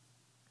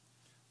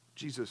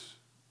 Jesus,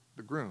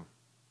 the groom,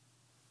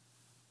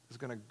 is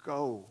going to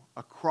go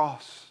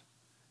across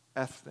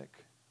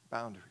ethnic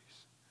boundaries,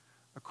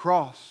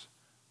 across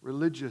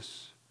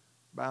religious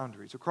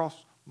boundaries,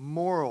 across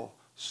moral,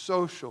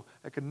 social,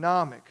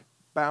 economic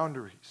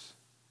boundaries.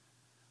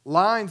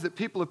 Lines that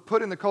people have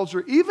put in the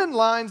culture, even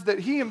lines that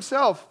he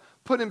himself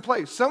put in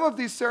place. Some of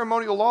these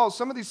ceremonial laws,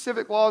 some of these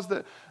civic laws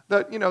that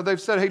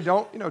they've said, hey,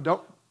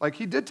 don't, like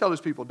he did tell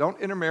his people, don't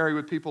intermarry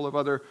with people of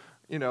other,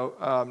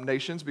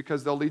 nations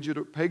because they'll lead you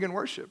to pagan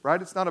worship,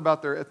 right? It's not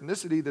about their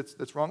ethnicity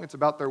that's wrong. It's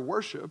about their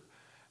worship.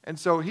 And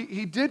so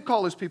he did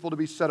call his people to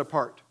be set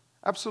apart.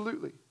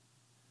 Absolutely.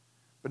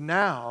 But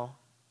now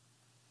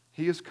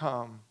he has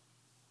come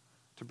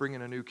to bring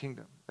in a new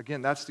kingdom.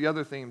 Again, that's the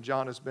other theme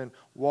John has been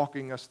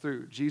walking us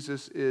through.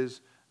 Jesus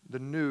is the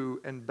new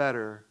and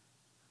better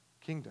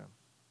kingdom,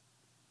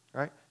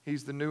 right?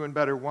 He's the new and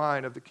better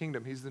wine of the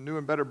kingdom. He's the new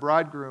and better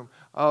bridegroom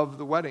of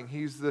the wedding.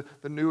 He's the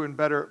new and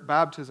better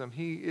baptism.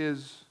 He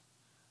is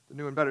the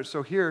new and better.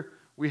 So here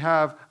we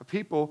have a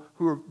people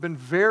who have been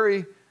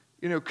very,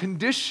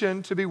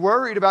 conditioned to be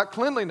worried about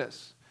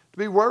cleanliness, to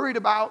be worried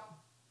about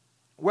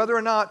whether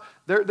or not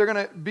they're going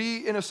to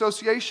be in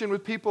association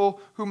with people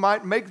who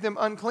might make them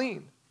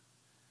unclean,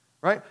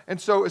 right? And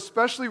so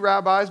especially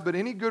rabbis, but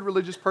any good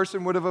religious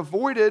person would have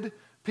avoided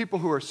people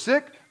who are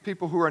sick,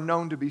 people who are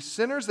known to be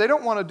sinners. They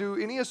don't want to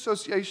do any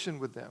association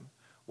with them.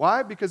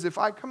 Why? Because if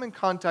I come in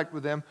contact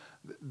with them,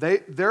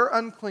 their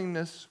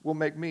uncleanness will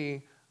make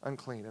me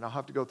unclean. And I'll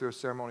have to go through a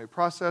ceremonial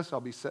process.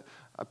 I'll be set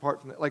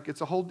apart from it. Like,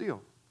 it's a whole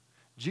deal.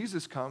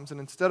 Jesus comes, and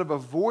instead of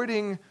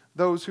avoiding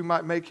those who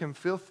might make him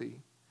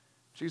filthy,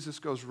 Jesus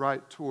goes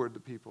right toward the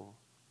people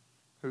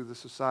who the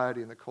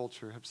society and the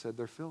culture have said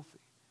they're filthy.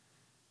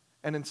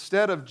 And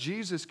instead of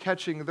Jesus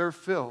catching their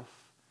filth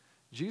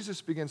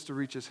Jesus begins to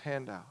reach his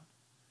hand out.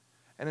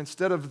 And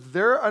instead of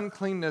their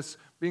uncleanness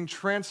being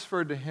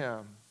transferred to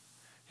him,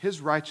 his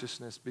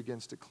righteousness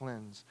begins to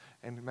cleanse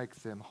and make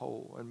them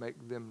whole and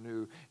make them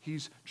new.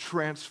 He's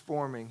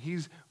transforming.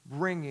 He's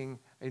bringing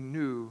a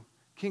new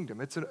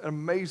kingdom. It's an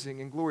amazing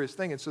and glorious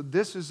thing. And so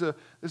this is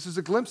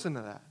a glimpse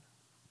into that.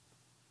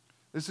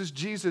 This is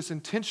Jesus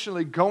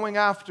intentionally going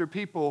after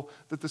people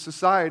that the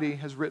society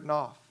has written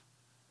off.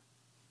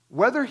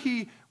 Whether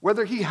he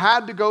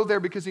had to go there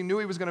because he knew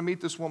he was going to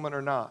meet this woman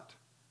or not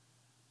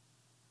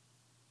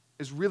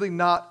is really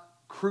not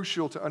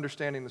crucial to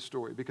understanding the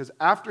story, because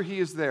after he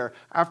is there,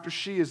 after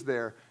she is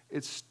there,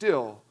 it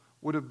still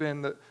would have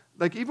been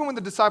like even when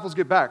the disciples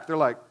get back, they're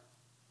like,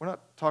 we're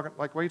not talking,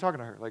 like, why are you talking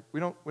to her? Like, we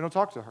don't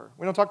talk to her.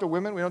 We don't talk to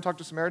women. We don't talk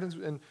to Samaritans.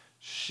 And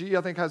she,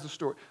 I think, has the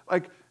story.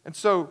 Like, and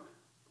so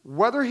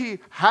whether he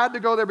had to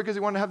go there because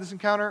he wanted to have this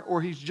encounter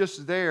or he's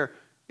just there,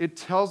 it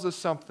tells us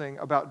something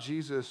about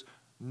Jesus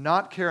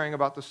not caring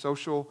about the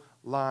social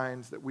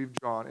lines that we've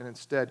drawn and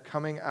instead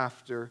coming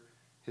after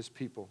his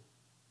people.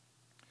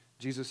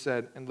 Jesus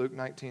said in Luke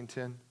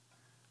 19:10,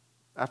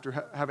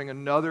 after having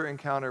another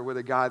encounter with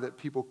a guy that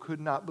people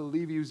could not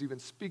believe he was even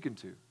speaking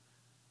to,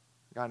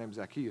 a guy named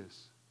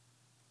Zacchaeus,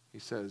 he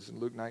says in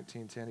Luke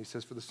 19:10, he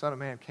says, "For the Son of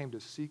Man came to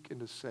seek and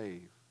to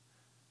save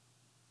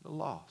the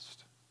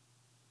lost."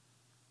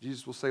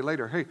 Jesus will say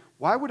later, hey,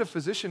 why would a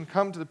physician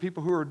come to the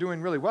people who are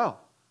doing really well?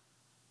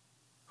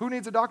 Who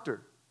needs a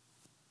doctor?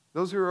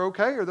 Those who are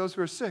okay or those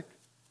who are sick?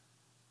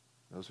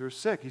 Those who are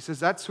sick. He says,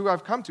 that's who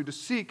I've come to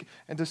seek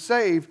and to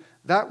save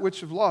that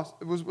which was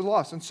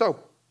lost. And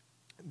so,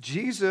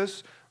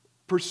 Jesus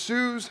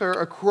pursues her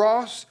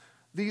across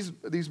these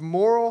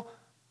moral,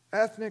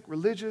 ethnic,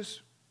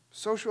 religious,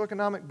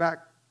 socioeconomic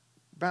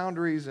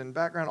boundaries and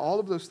background, all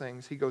of those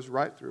things. He goes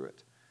right through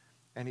it.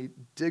 And he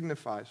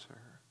dignifies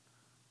her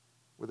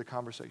with a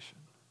conversation.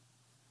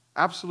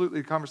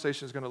 Absolutely, the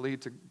conversation is going to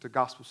lead to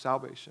gospel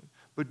salvation.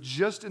 But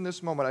just in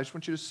this moment, I just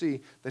want you to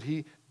see that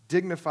he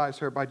dignifies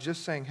her by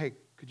just saying, hey,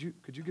 could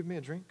you give me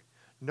a drink?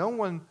 No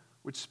one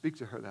would speak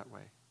to her that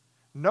way.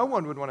 No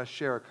one would want to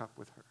share a cup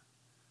with her.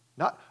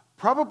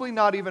 Probably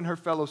not even her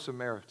fellow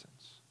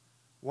Samaritans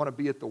want to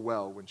be at the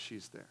well when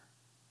she's there.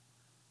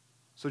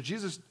 So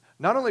Jesus,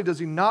 not only does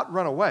he not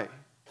run away,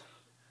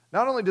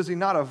 not only does he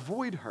not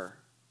avoid her,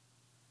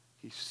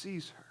 he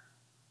sees her.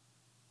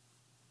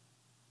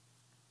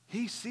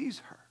 He sees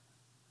her.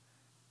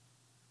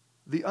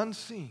 The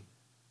unseen.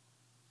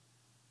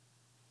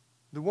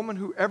 The woman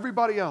who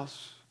everybody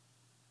else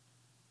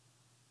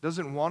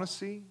doesn't want to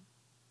see,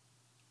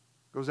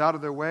 goes out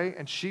of their way,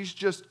 and she's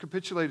just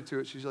capitulated to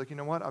it. She's like, you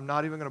know what? I'm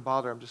not even going to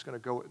bother. I'm just going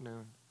to go at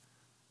noon.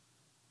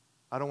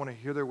 I don't want to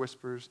hear their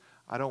whispers.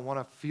 I don't want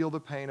to feel the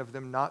pain of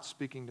them not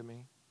speaking to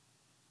me.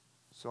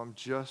 So I'm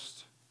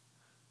just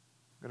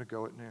going to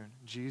go at noon.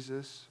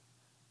 Jesus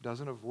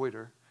doesn't avoid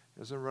her. He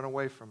doesn't run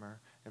away from her.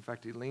 In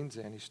fact, he leans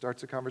in, he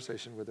starts a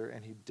conversation with her,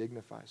 and he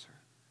dignifies her.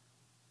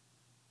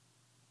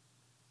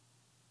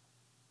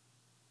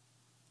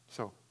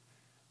 So,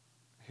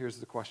 here's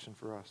the question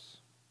for us.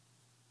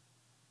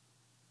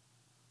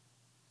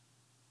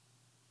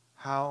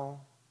 How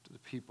do the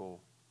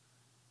people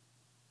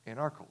in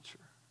our culture,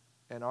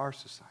 in our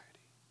society,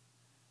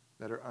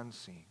 that are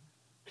unseen,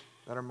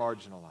 that are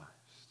marginalized,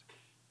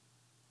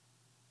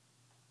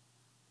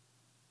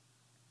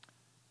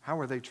 how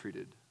are they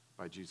treated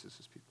by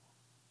Jesus' people?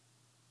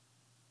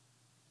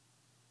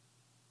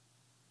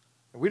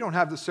 And we don't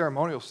have the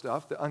ceremonial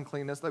stuff, the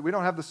uncleanness. We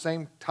don't have the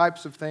same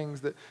types of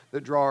things that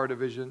draw our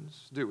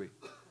divisions, do we?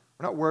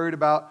 We're not worried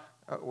about,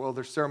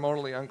 they're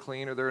ceremonially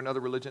unclean or they're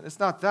another religion. It's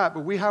not that, but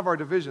we have our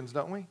divisions,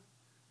 don't we?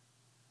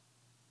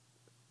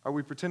 Are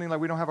we pretending like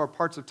we don't have our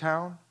parts of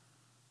town?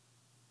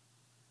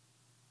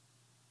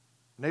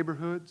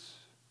 Neighborhoods?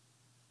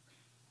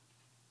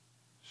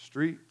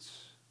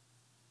 Streets?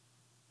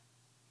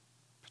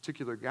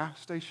 Particular gas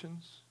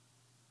stations?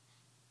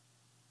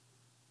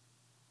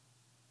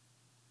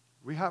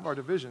 We have our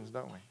divisions,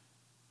 don't we?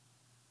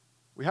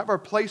 We have our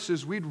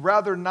places we'd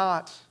rather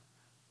not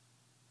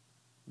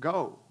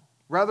go,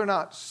 rather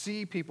not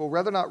see people,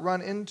 rather not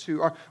run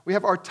into. We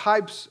have our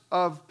types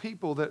of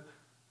people that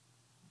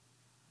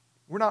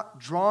we're not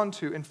drawn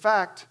to. In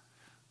fact,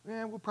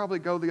 we'll probably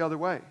go the other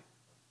way.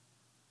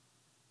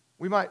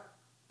 We might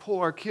pull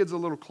our kids a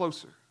little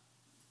closer.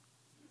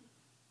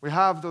 We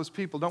have those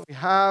people, don't we?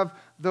 Have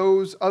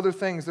those other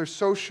things. There's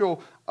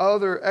social,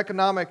 other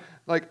economic,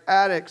 like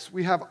addicts.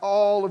 We have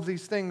all of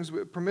these things.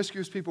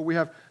 Promiscuous people. We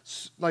have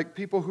like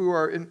people who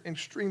are in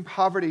extreme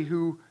poverty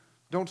who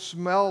don't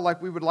smell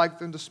like we would like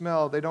them to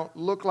smell. They don't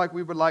look like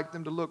we would like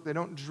them to look. They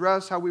don't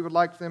dress how we would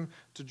like them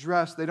to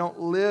dress. They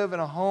don't live in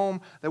a home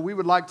that we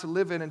would like to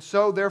live in. And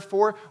so,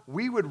 therefore,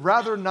 we would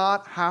rather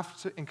not have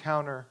to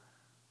encounter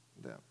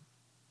them.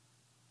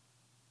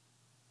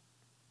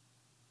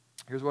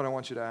 Here's what I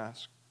want you to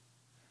ask.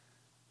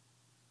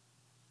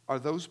 Are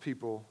those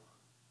people,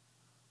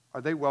 are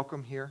they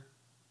welcome here?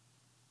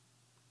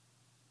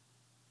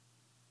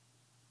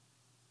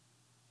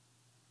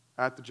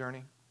 At the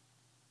Journey?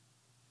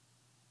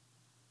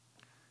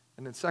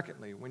 And then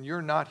secondly, when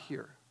you're not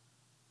here,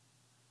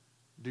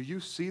 do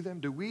you see them?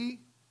 Do we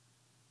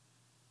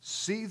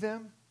see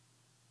them?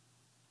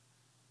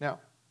 Now,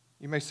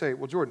 you may say,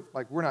 well, Jordan,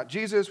 like, we're not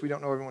Jesus. We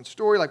don't know everyone's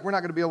story. Like, we're not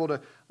going to be able to,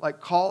 like,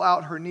 call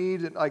out her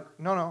need. And, like,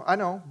 no, I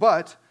know.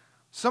 But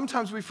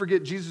sometimes we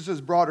forget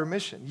Jesus' broader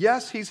mission.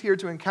 Yes, he's here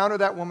to encounter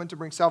that woman to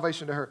bring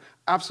salvation to her.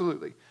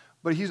 Absolutely.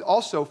 But he's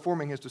also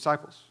forming his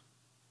disciples.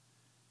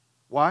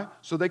 Why?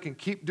 So they can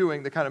keep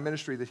doing the kind of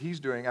ministry that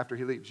he's doing after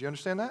he leaves. You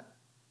understand that?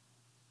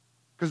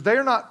 Because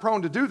they're not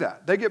prone to do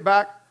that. They get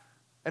back,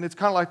 and it's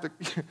kind of like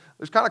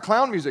there's kind of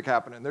clown music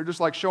happening. They're just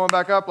like showing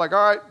back up, like,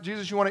 all right,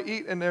 Jesus, you want to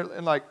eat?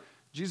 And like,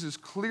 Jesus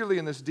clearly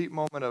in this deep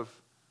moment of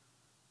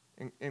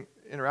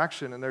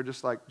interaction, and they're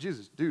just like,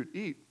 Jesus, dude,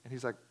 eat. And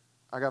he's like,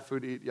 I got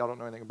food to eat y'all don't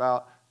know anything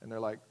about. And they're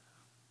like,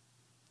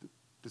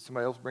 did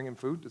somebody else bring him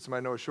food? Did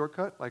somebody know a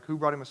shortcut? Like, who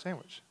brought him a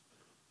sandwich?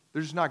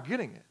 They're just not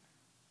getting it.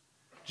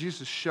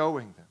 Jesus is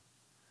showing them.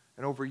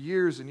 And over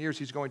years and years,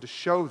 he's going to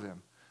show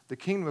them the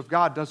kingdom of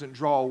God doesn't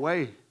draw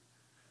away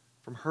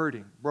from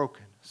hurting,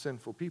 broken,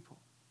 sinful people.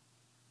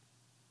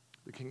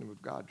 The kingdom of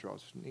God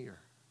draws near.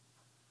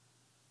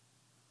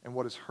 And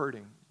what is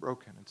hurting,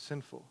 broken, and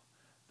sinful,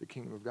 the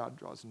kingdom of God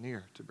draws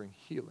near to bring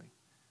healing,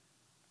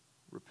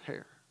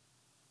 repair,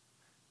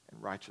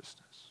 and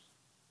righteousness.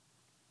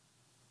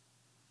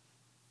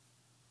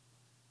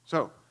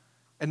 So,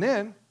 and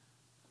then,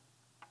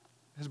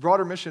 his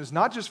broader mission is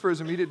not just for his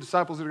immediate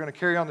disciples that are going to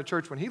carry on the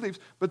church when he leaves,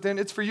 but then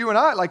it's for you and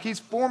I. Like, he's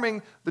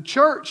forming the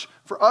church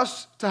for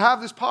us to have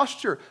this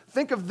posture.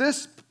 Think of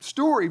this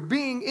story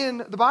being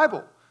in the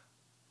Bible,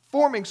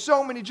 forming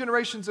so many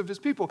generations of his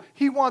people.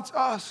 He wants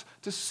us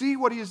to see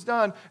what he has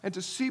done and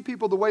to see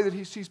people the way that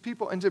he sees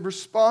people and to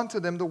respond to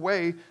them the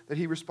way that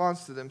he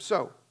responds to them.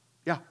 So,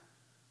 yeah,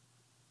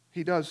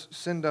 he does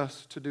send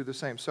us to do the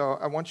same. So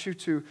I want you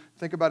to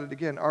think about it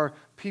again. Are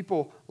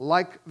people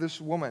like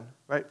this woman,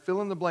 right?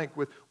 Fill in the blank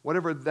with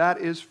whatever that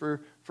is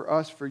for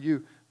us, for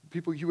you.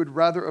 People you would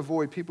rather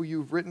avoid, people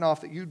you've written off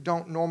that you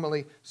don't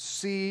normally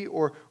see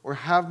or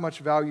have much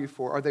value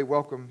for. Are they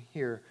welcome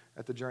here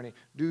at the journey?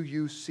 Do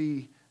you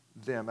see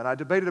them? And I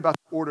debated about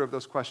the order of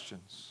those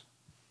questions.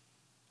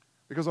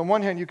 Because on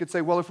one hand, you could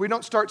say, well, if we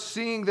don't start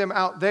seeing them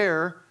out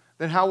there,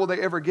 then how will they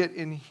ever get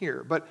in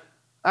here? But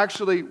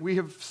actually, we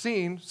have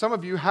seen, some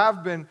of you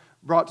have been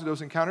brought to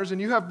those encounters, and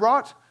you have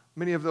brought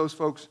many of those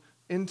folks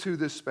into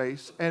this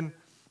space, and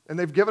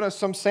they've given us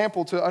some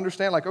sample to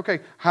understand, like, okay,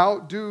 how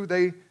do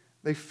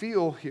they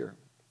feel here?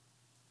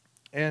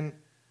 And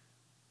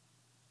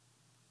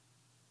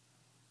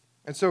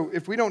so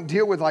if we don't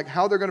deal with, like,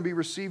 how they're going to be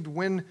received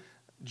when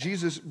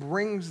Jesus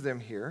brings them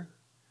here,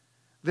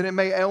 then it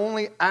may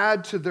only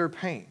add to their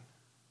pain.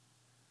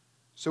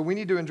 So we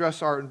need to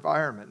address our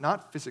environment,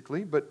 not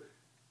physically, but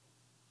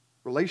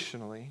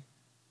relationally,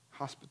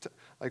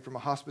 like from a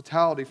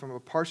hospitality, from a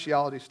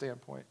partiality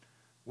standpoint.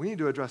 We need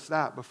to address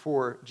that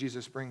before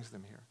Jesus brings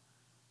them here.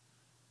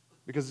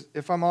 Because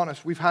if I'm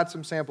honest, we've had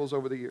some samples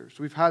over the years.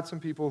 We've had some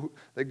people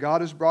that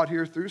God has brought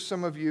here through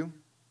some of you.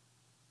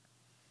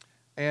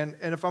 And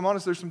if I'm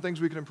honest, there's some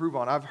things we can improve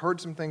on. I've heard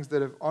some things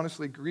that have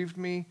honestly grieved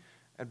me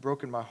and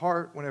broken my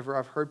heart whenever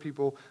I've heard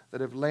people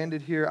that have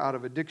landed here out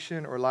of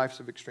addiction or lives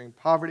of extreme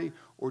poverty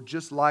or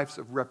just lives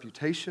of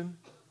reputation,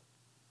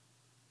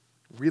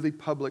 really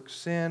public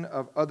sin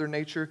of other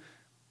nature.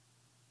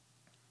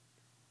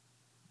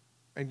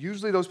 And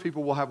usually those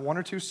people will have one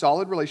or two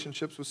solid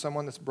relationships with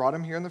someone that's brought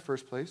them here in the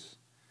first place,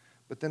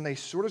 but then they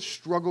sort of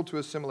struggle to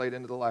assimilate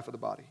into the life of the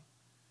body.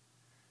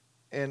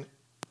 And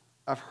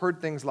I've heard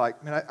things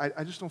like, man,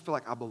 I just don't feel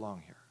like I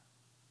belong here.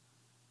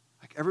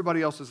 Like,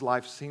 everybody else's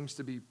life seems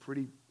to be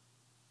pretty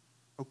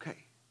okay.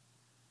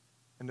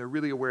 And they're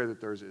really aware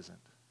that theirs isn't.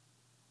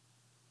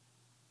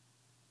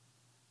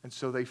 And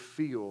so they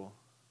feel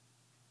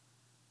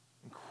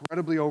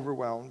incredibly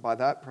overwhelmed by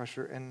that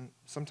pressure, and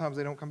sometimes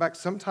they don't come back.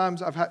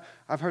 Sometimes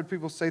I've heard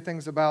people say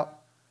things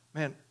about,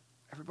 man,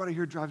 everybody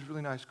here drives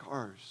really nice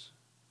cars,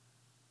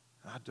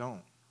 and I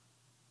don't.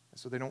 And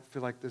so they don't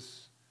feel like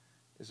this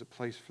is a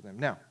place for them.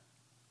 Now,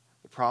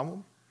 the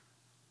problem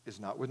is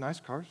not with nice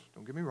cars,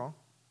 don't get me wrong,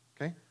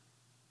 okay?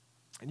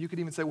 And you could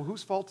even say, well,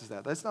 whose fault is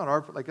that? That's not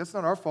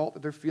our fault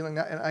that they're feeling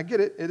that. And I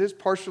get it. It is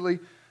partially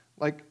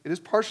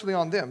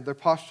on them, their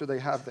posture they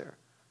have there.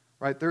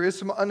 Right? There is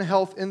some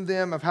unhealth in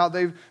them of how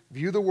they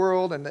view the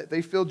world and that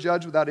they feel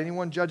judged without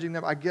anyone judging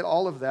them. I get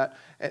all of that.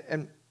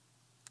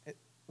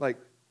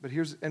 But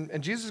Jesus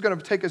is going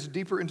to take us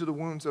deeper into the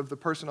wounds of the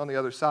person on the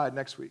other side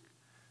next week.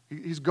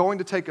 He's going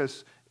to take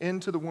us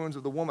into the wounds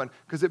of the woman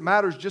because it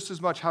matters just as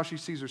much how she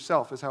sees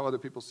herself as how other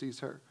people sees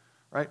her.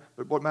 Right?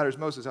 But what matters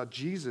most is how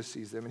Jesus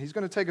sees them. And he's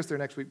going to take us there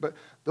next week. But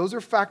those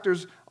are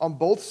factors on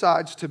both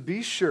sides to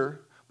be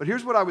sure. But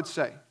here's what I would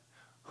say.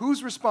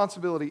 Whose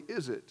responsibility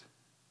is it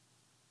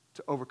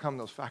to overcome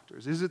those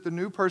factors? Is it the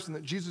new person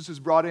that Jesus has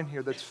brought in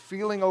here that's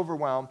feeling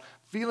overwhelmed,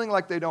 feeling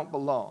like they don't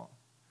belong?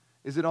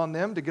 Is it on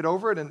them to get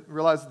over it and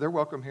realize they're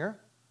welcome here?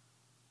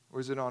 Or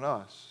is it on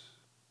us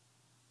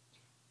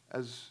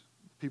as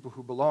people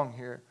who belong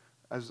here,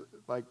 as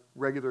like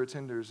regular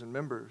attenders and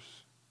members,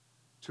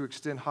 to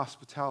extend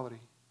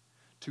hospitality,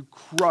 to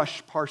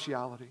crush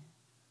partiality,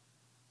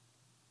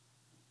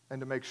 and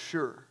to make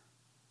sure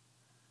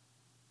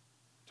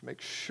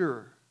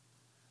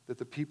that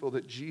the people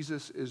that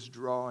Jesus is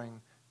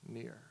drawing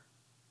near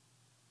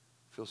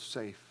feel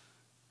safe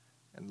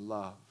and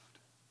loved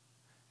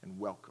and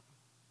welcome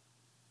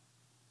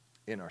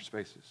in our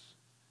spaces.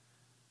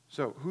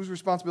 So, whose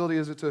responsibility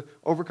is it to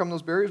overcome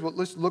those barriers? Well,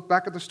 let's look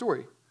back at the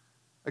story.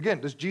 Again,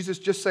 does Jesus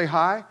just say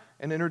hi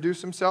and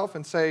introduce himself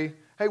and say,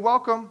 hey,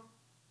 welcome.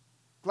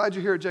 Glad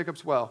you're here at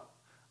Jacob's Well.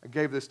 I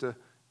gave this to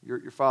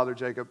your father,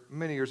 Jacob,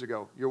 many years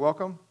ago. You're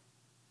welcome.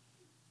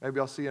 Maybe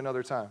I'll see you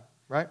another time,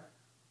 right?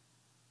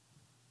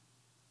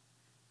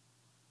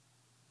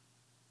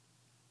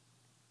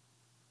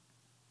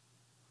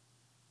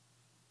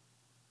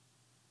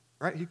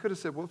 Right? He could have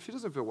said, well, if she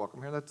doesn't feel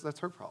welcome here, that's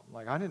her problem.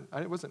 Like,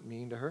 I wasn't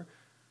mean to her.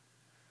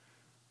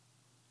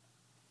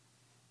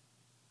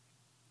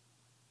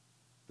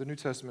 The New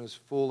Testament is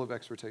full of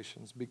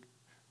exhortations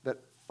that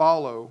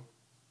follow,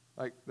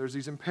 like there's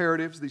these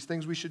imperatives, these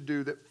things we should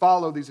do that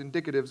follow these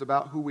indicatives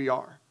about who we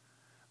are.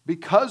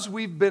 Because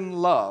we've been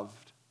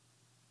loved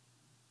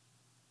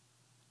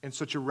in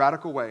such a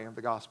radical way in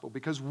the gospel,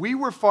 because we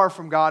were far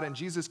from God and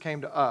Jesus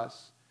came to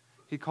us,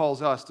 he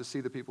calls us to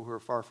see the people who are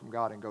far from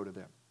God and go to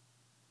them.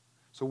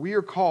 So we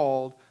are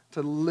called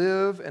to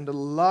live and to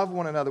love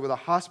one another with a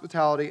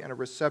hospitality and a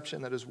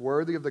reception that is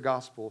worthy of the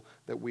gospel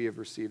that we have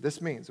received.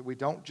 This means that we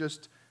don't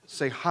just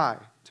say hi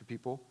to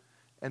people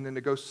and then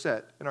to go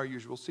sit in our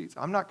usual seats.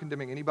 I'm not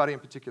condemning anybody in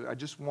particular. I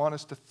just want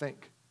us to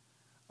think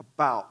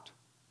about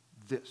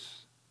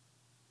this.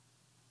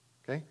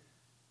 Okay?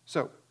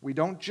 So we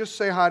don't just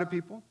say hi to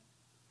people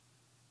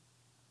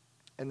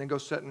and then go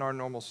sit in our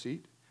normal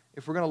seat.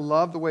 If we're going to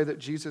love the way that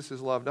Jesus has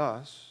loved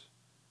us,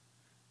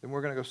 then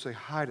we're going to go say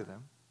hi to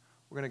them.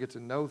 We're going to get to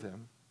know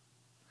them.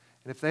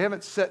 And if they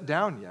haven't sat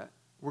down yet,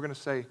 we're going to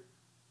say,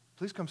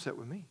 please come sit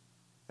with me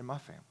and my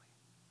family.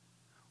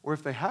 Or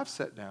if they have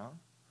sat down,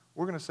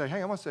 we're going to say,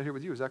 hey, I want to sit here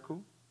with you. Is that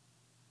cool?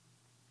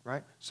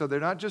 Right? So they're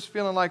not just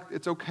feeling like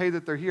it's okay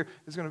that they're here.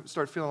 It's going to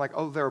start feeling like,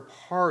 oh, they're a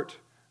part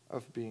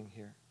of being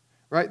here.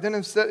 Right? Then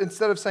instead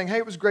of saying, hey,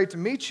 it was great to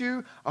meet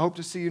you. I hope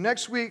to see you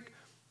next week.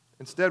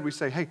 Instead, we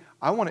say, hey,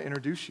 I want to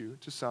introduce you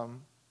to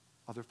some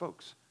other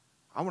folks.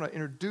 I want to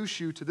introduce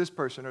you to this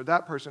person or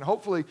that person.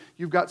 Hopefully,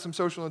 you've got some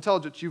social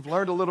intelligence. You've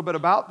learned a little bit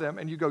about them,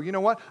 and you go, you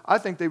know what? I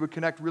think they would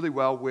connect really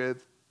well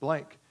with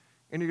blank.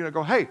 And you're going to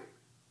go, hey,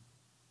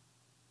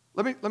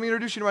 let me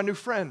introduce you to my new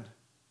friend.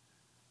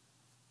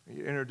 And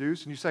you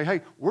introduce, and you say,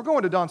 hey, we're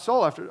going to Don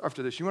Sol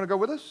after this. You want to go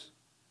with us?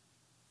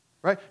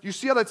 Right? You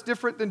see how that's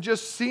different than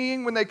just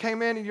seeing when they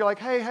came in, and you're like,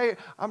 hey,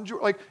 I'm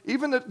like,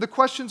 even the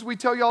questions we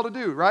tell y'all to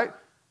do, right?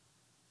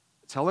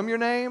 Tell them your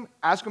name.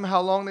 Ask them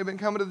how long they've been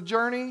coming to the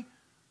journey.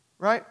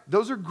 Right?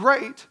 Those are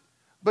great,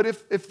 but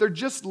if they're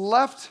just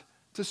left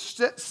to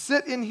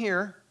sit in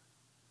here's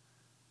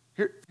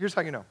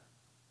how you know.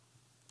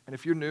 And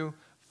if you're new,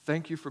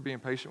 thank you for being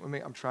patient with me.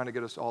 I'm trying to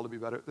get us all to be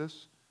better at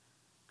this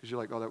because you're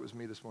like, oh, that was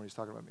me this morning. He's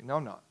talking about me. No,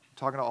 I'm not. I'm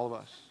talking to all of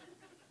us.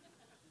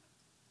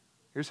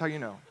 Here's how you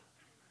know.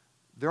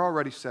 They're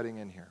already setting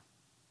in here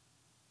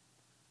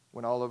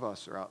when all of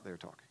us are out there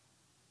talking.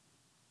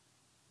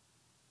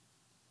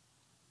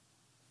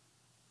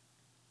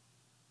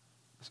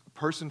 A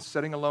person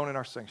sitting alone in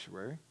our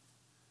sanctuary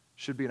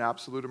should be an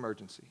absolute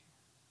emergency.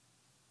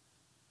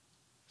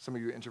 Some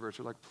of you introverts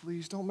are like,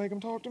 please don't make them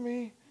talk to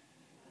me.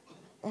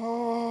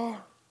 Oh.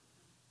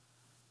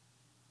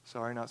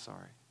 Sorry, not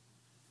sorry.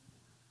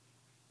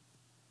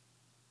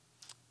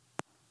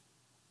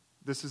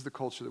 This is the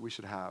culture that we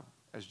should have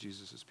as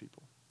Jesus'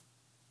 people.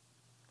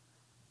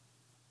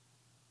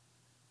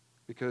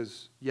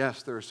 Because,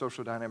 yes, there are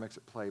social dynamics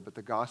at play, but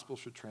the gospel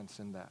should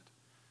transcend that.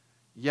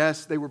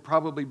 Yes, they were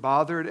probably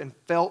bothered and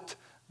felt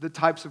the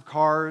types of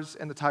cars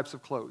and the types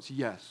of clothes.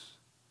 Yes.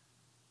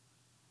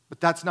 But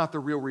that's not the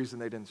real reason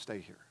they didn't stay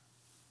here.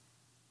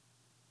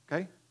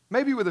 Okay?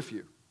 Maybe with a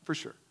few, for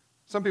sure.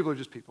 Some people are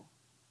just people.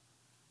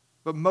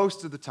 But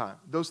most of the time,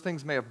 those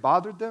things may have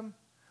bothered them,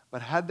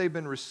 but had they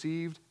been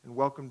received and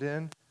welcomed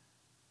in,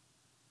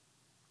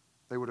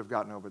 they would have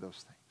gotten over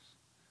those things.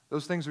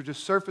 Those things are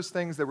just surface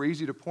things that were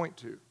easy to point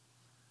to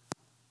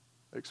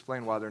that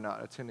explain why they're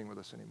not attending with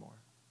us anymore.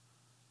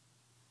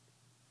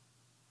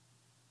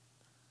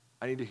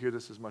 I need to hear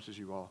this as much as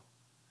you all.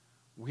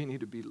 We need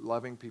to be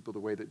loving people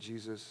the way that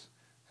Jesus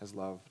has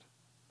loved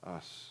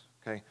us.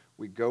 Okay?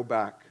 We go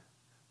back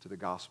to the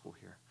gospel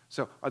here.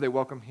 So, are they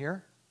welcome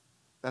here?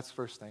 That's the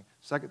first thing.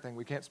 Second thing,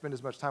 we can't spend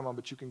as much time on,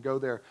 but you can go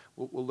there.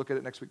 We'll look at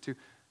it next week too.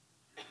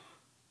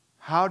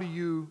 How do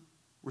you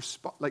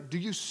respond? Like, do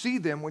you see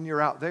them when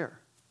you're out there?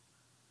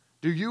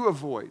 Do you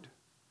avoid?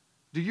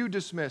 Do you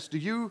dismiss?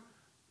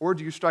 Or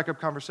do you strike up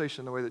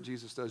conversation the way that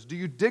Jesus does? Do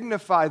you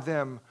dignify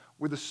them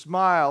with a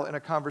smile and a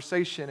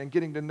conversation and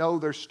getting to know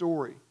their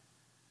story?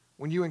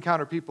 When you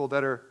encounter people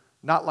that are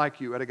not like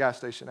you at a gas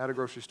station, at a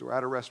grocery store,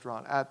 at a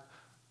restaurant, at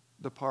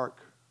the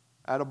park,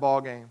 at a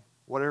ball game,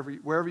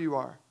 wherever you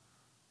are,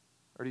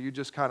 or do you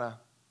just kind of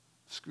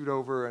scoot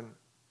over and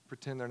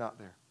pretend they're not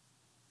there?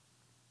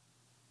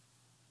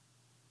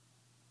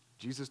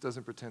 Jesus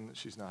doesn't pretend that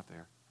she's not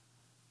there.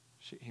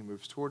 He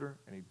moves toward her,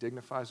 and he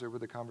dignifies her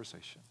with a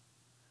conversation.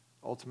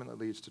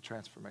 Ultimately leads to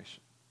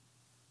transformation.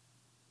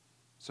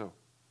 So,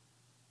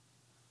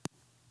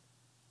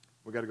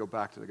 we've got to go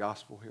back to the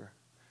gospel here.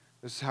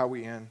 This is how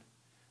we end.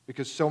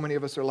 Because so many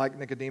of us are like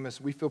Nicodemus.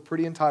 We feel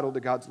pretty entitled to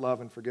God's love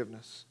and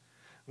forgiveness.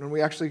 And when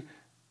we actually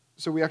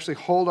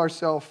hold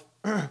ourselves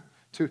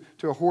to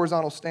a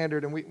horizontal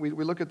standard, and we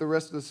look at the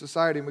rest of the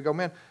society and we go,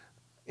 man,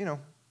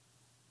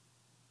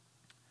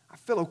 I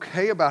feel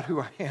okay about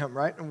who I am,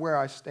 right, and where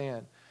I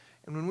stand.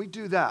 And when we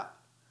do that,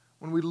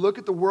 when we look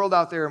at the world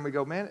out there and we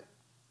go, man,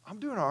 I'm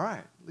doing all right.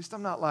 At least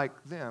I'm not like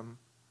them.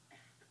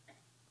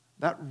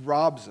 That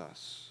robs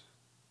us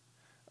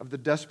of the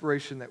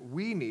desperation that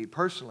we need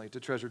personally to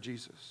treasure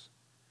Jesus.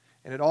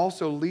 And it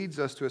also leads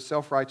us to a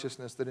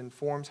self-righteousness that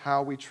informs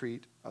how we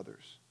treat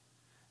others,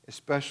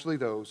 especially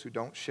those who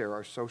don't share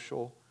our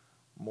social,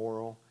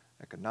 moral,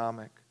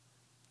 economic,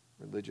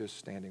 religious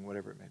standing,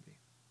 whatever it may be.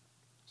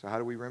 So how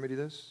do we remedy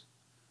this?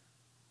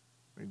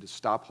 We need to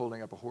stop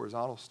holding up a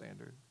horizontal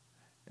standard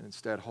and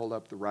instead hold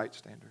up the right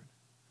standard,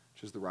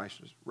 which is the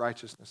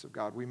righteousness of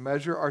God. We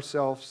measure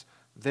ourselves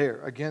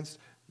there against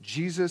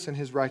Jesus and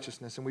his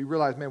righteousness, and we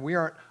realize, man, we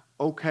aren't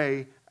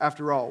okay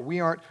after all. We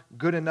aren't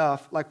good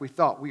enough like we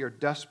thought. We are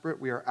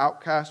desperate. We are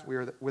outcast. We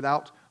are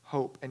without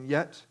hope. And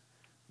yet,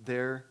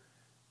 there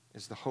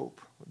is the hope.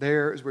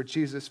 There is where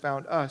Jesus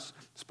found us,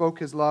 spoke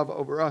his love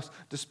over us,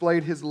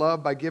 displayed his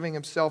love by giving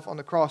himself on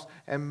the cross,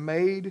 and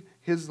made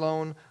his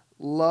own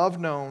love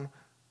known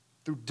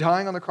through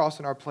dying on the cross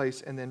in our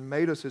place, and then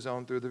made us his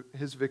own through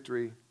his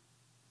victory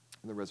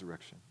and the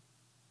resurrection.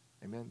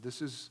 Amen.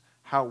 This is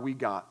how we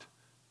got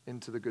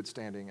into the good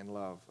standing and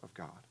love of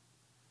God.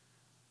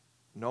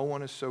 No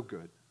one is so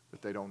good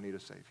that they don't need a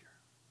Savior.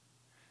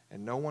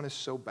 And no one is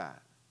so bad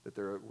that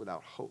they're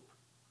without hope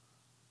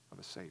of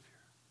a Savior.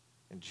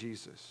 And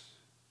Jesus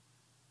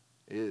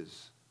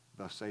is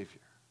the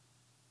Savior.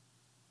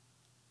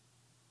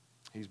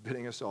 He's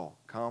bidding us all,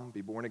 come,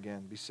 be born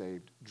again, be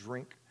saved,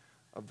 drink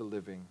of the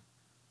living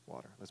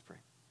water. Let's pray.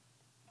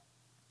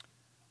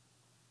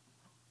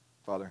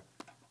 Father,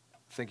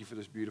 thank you for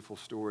this beautiful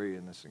story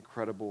and this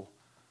incredible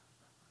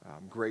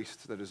grace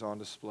that is on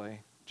display.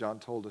 John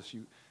told us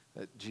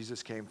that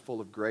Jesus came full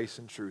of grace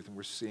and truth, and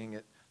we're seeing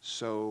it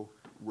so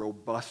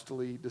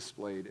robustly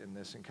displayed in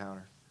this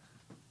encounter.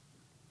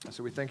 And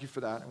so we thank you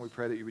for that, and we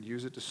pray that you would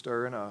use it to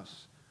stir in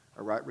us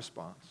a right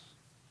response.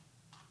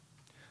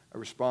 A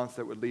response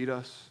that would lead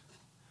us,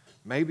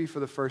 maybe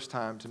for the first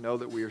time, to know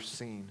that we are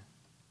seen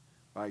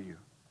by you.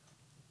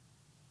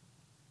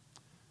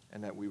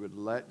 And that we would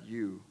let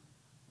you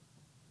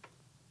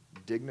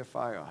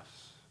dignify us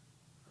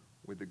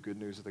with the good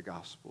news of the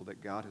gospel,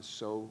 that God has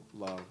so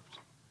loved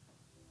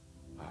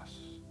us.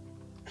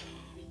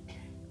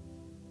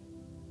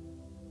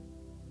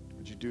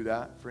 Would you do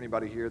that for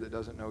anybody here that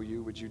doesn't know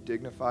you? Would you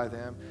dignify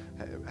them,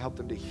 help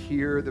them to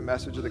hear the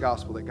message of the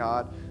gospel, that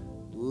God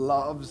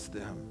loves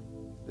them,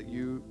 that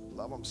you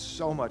love them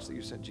so much that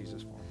you sent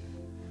Jesus for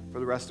them. For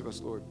the rest of us,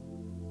 Lord,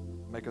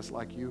 make us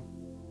like you.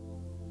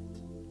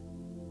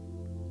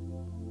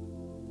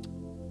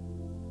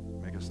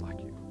 Make us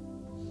like you.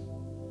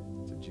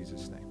 It's in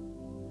Jesus' name.